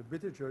the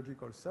British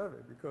Geological Survey,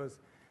 because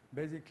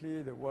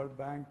basically the World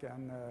Bank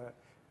and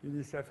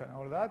UNICEF and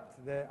all that,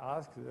 they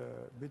asked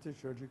the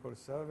British Geological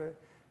Survey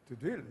to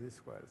drill these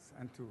wells,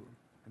 and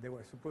they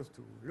were supposed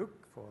to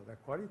look for the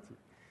quality.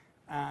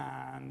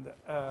 And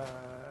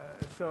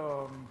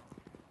so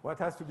what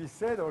has to be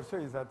said also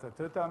is that at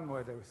the time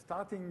when they were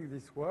starting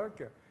this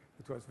work,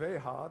 it was very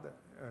hard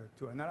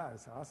to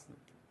analyze arsenic.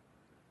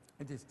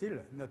 It is still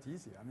not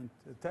easy. I mean,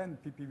 the 10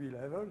 ppb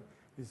level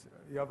is,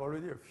 you have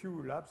already a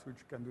few labs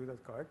which can do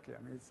that correctly.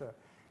 I mean,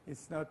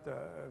 it's not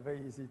a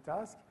very easy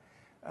task.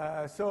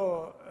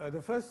 So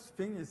the first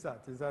thing is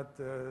that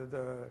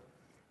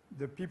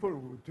the people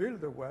who drill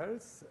the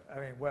wells, I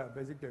mean, were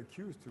basically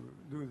accused to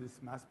do this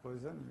mass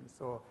poisoning.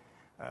 So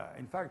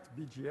in fact,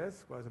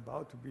 BGS was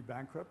about to be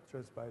bankrupt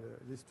just by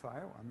this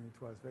trial. I mean,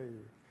 it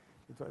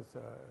was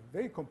a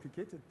very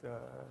complicated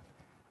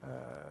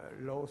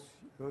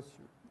lawsuit.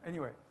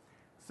 Anyway,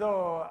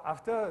 so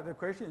after, the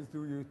question is,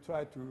 do you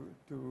try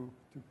to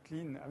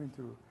clean, I mean,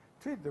 to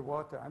treat the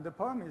water? And the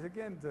problem is,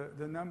 again,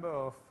 the number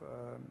of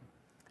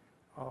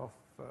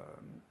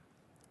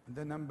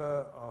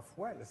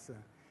wells.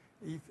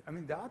 I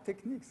mean, there are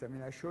techniques. I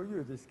mean, I show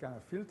you this kind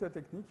of filter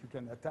technique. You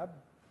can adapt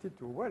it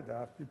to a well. There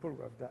are people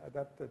who have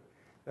adapted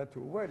that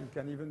to a well. You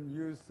can even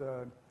use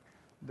the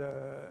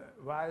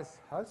rice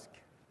husk.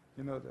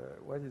 You know,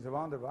 what is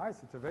around the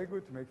rice. It's very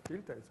good to make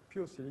filter. It's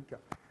pure silica.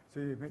 So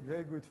you make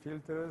very good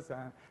filters.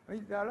 And I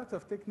mean, there are lots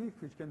of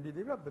techniques which can be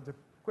developed, but the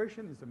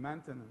question is the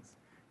maintenance.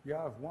 You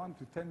have 1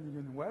 to 10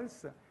 million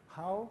wells.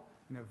 How,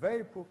 in a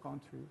very poor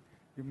country,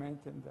 you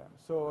maintain them?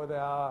 So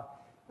there are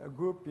a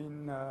group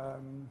in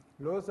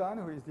Lausanne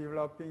who is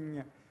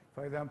developing,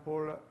 for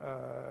example,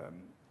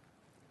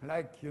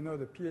 like, you know,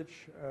 the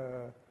pH,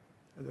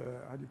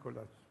 how do you call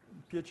that?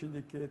 pH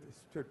indicator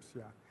strips,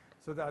 yeah.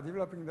 So they are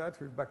developing that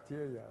with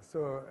bacteria,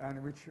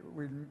 and which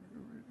will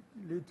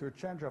lead to a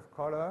change of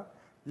color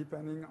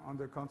depending on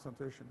the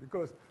concentration.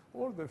 Because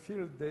all the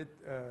field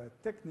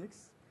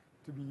techniques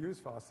to be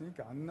used for arsenic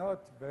are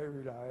not very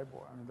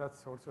reliable. I mean,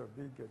 that's also a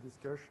big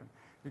discussion.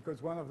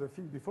 Because one of the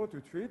things before to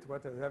treat,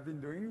 what I have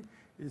been doing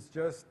is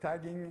just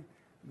tagging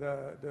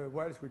the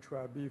wells which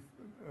were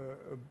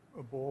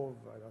above,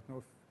 I don't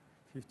know,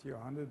 50 or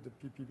 100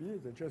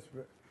 ppb. They just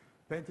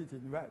paint it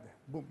in red.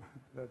 Boom.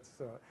 That's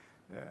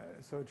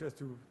so just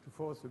to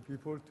force the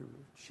people to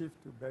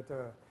shift to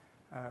better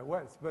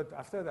wells. But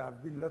after there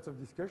have been lots of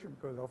discussion,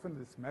 because often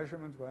these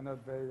measurements were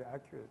not very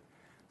accurate.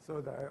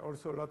 So there are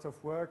also lots of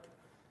work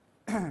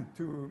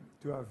to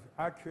have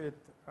accurate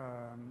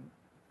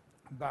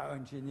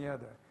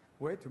bioengineered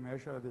way to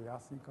measure the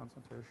arsenic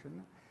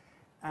concentration.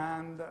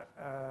 And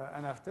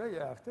after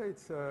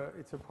it's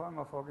a problem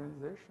of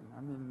organization.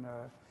 I mean,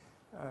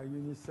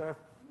 UNICEF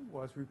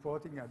was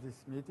reporting at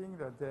this meeting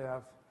that they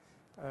have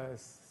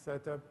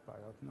set up, I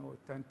don't know,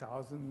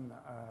 10,000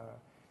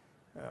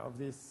 of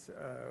these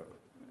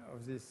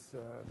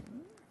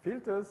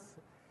filters,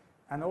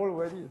 and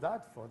already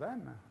that for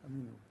them, I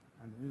mean,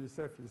 and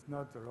UNICEF is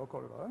not a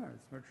local government,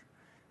 it's much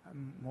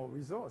more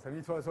resource. I mean,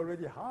 it was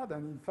already hard,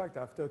 and in fact,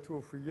 after 2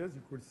 or 3 years,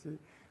 you could see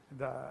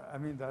that, I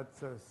mean, that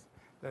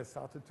they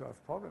started to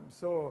have problems.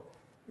 So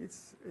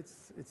it's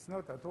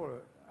not at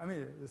all, I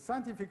mean,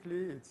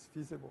 scientifically, it's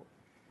feasible,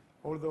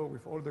 although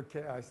with all the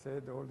care I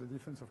said, all the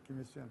difference of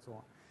chemistry and so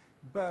on.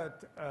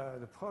 But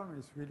the problem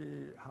is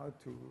really how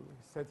to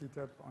set it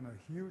up on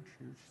a huge,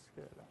 huge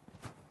scale.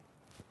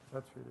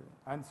 That's really,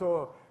 and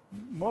so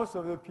most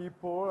of the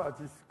people at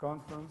this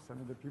conference, I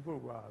mean, the people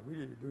who are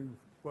really doing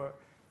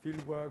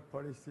field work,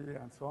 policy,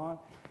 and so on,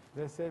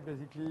 they say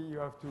basically you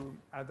have to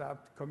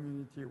adapt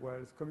community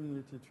wells,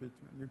 community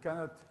treatment. You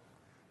cannot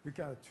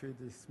treat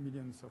these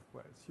millions of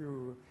wells.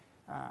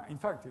 In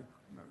fact,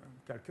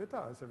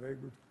 Calcutta has a very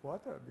good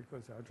water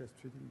because they are just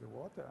treating the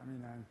water. I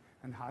mean,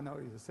 and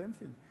Hanoi is the same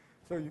thing.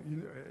 So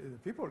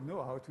people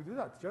know how to do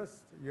that.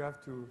 Just you have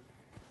to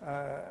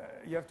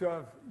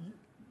have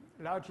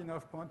large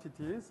enough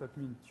quantities. That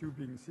means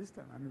tubing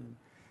system. I mean,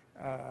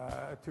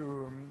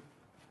 to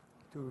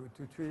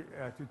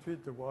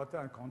treat the water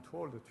and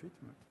control the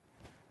treatment.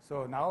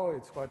 So now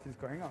it's what is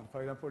going on.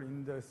 For example,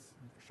 in the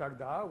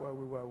Shagda where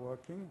we were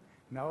working,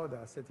 now they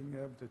are setting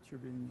up the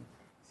tubing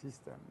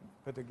system.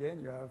 But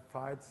again, you have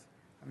fights,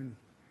 I mean,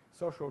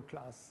 social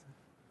class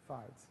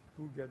fights.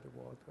 Who get the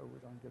water, who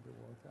don't get the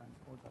water, and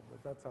all that.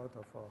 But that's out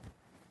of our,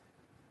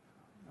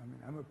 I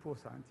mean, I'm a poor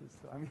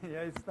scientist. So, I mean,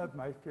 yeah, it's not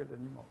my field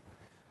anymore.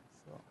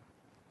 So,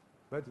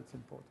 but it's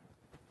important.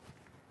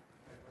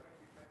 Okay, well,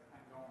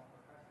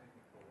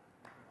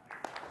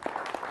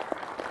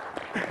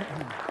 thank you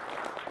for that.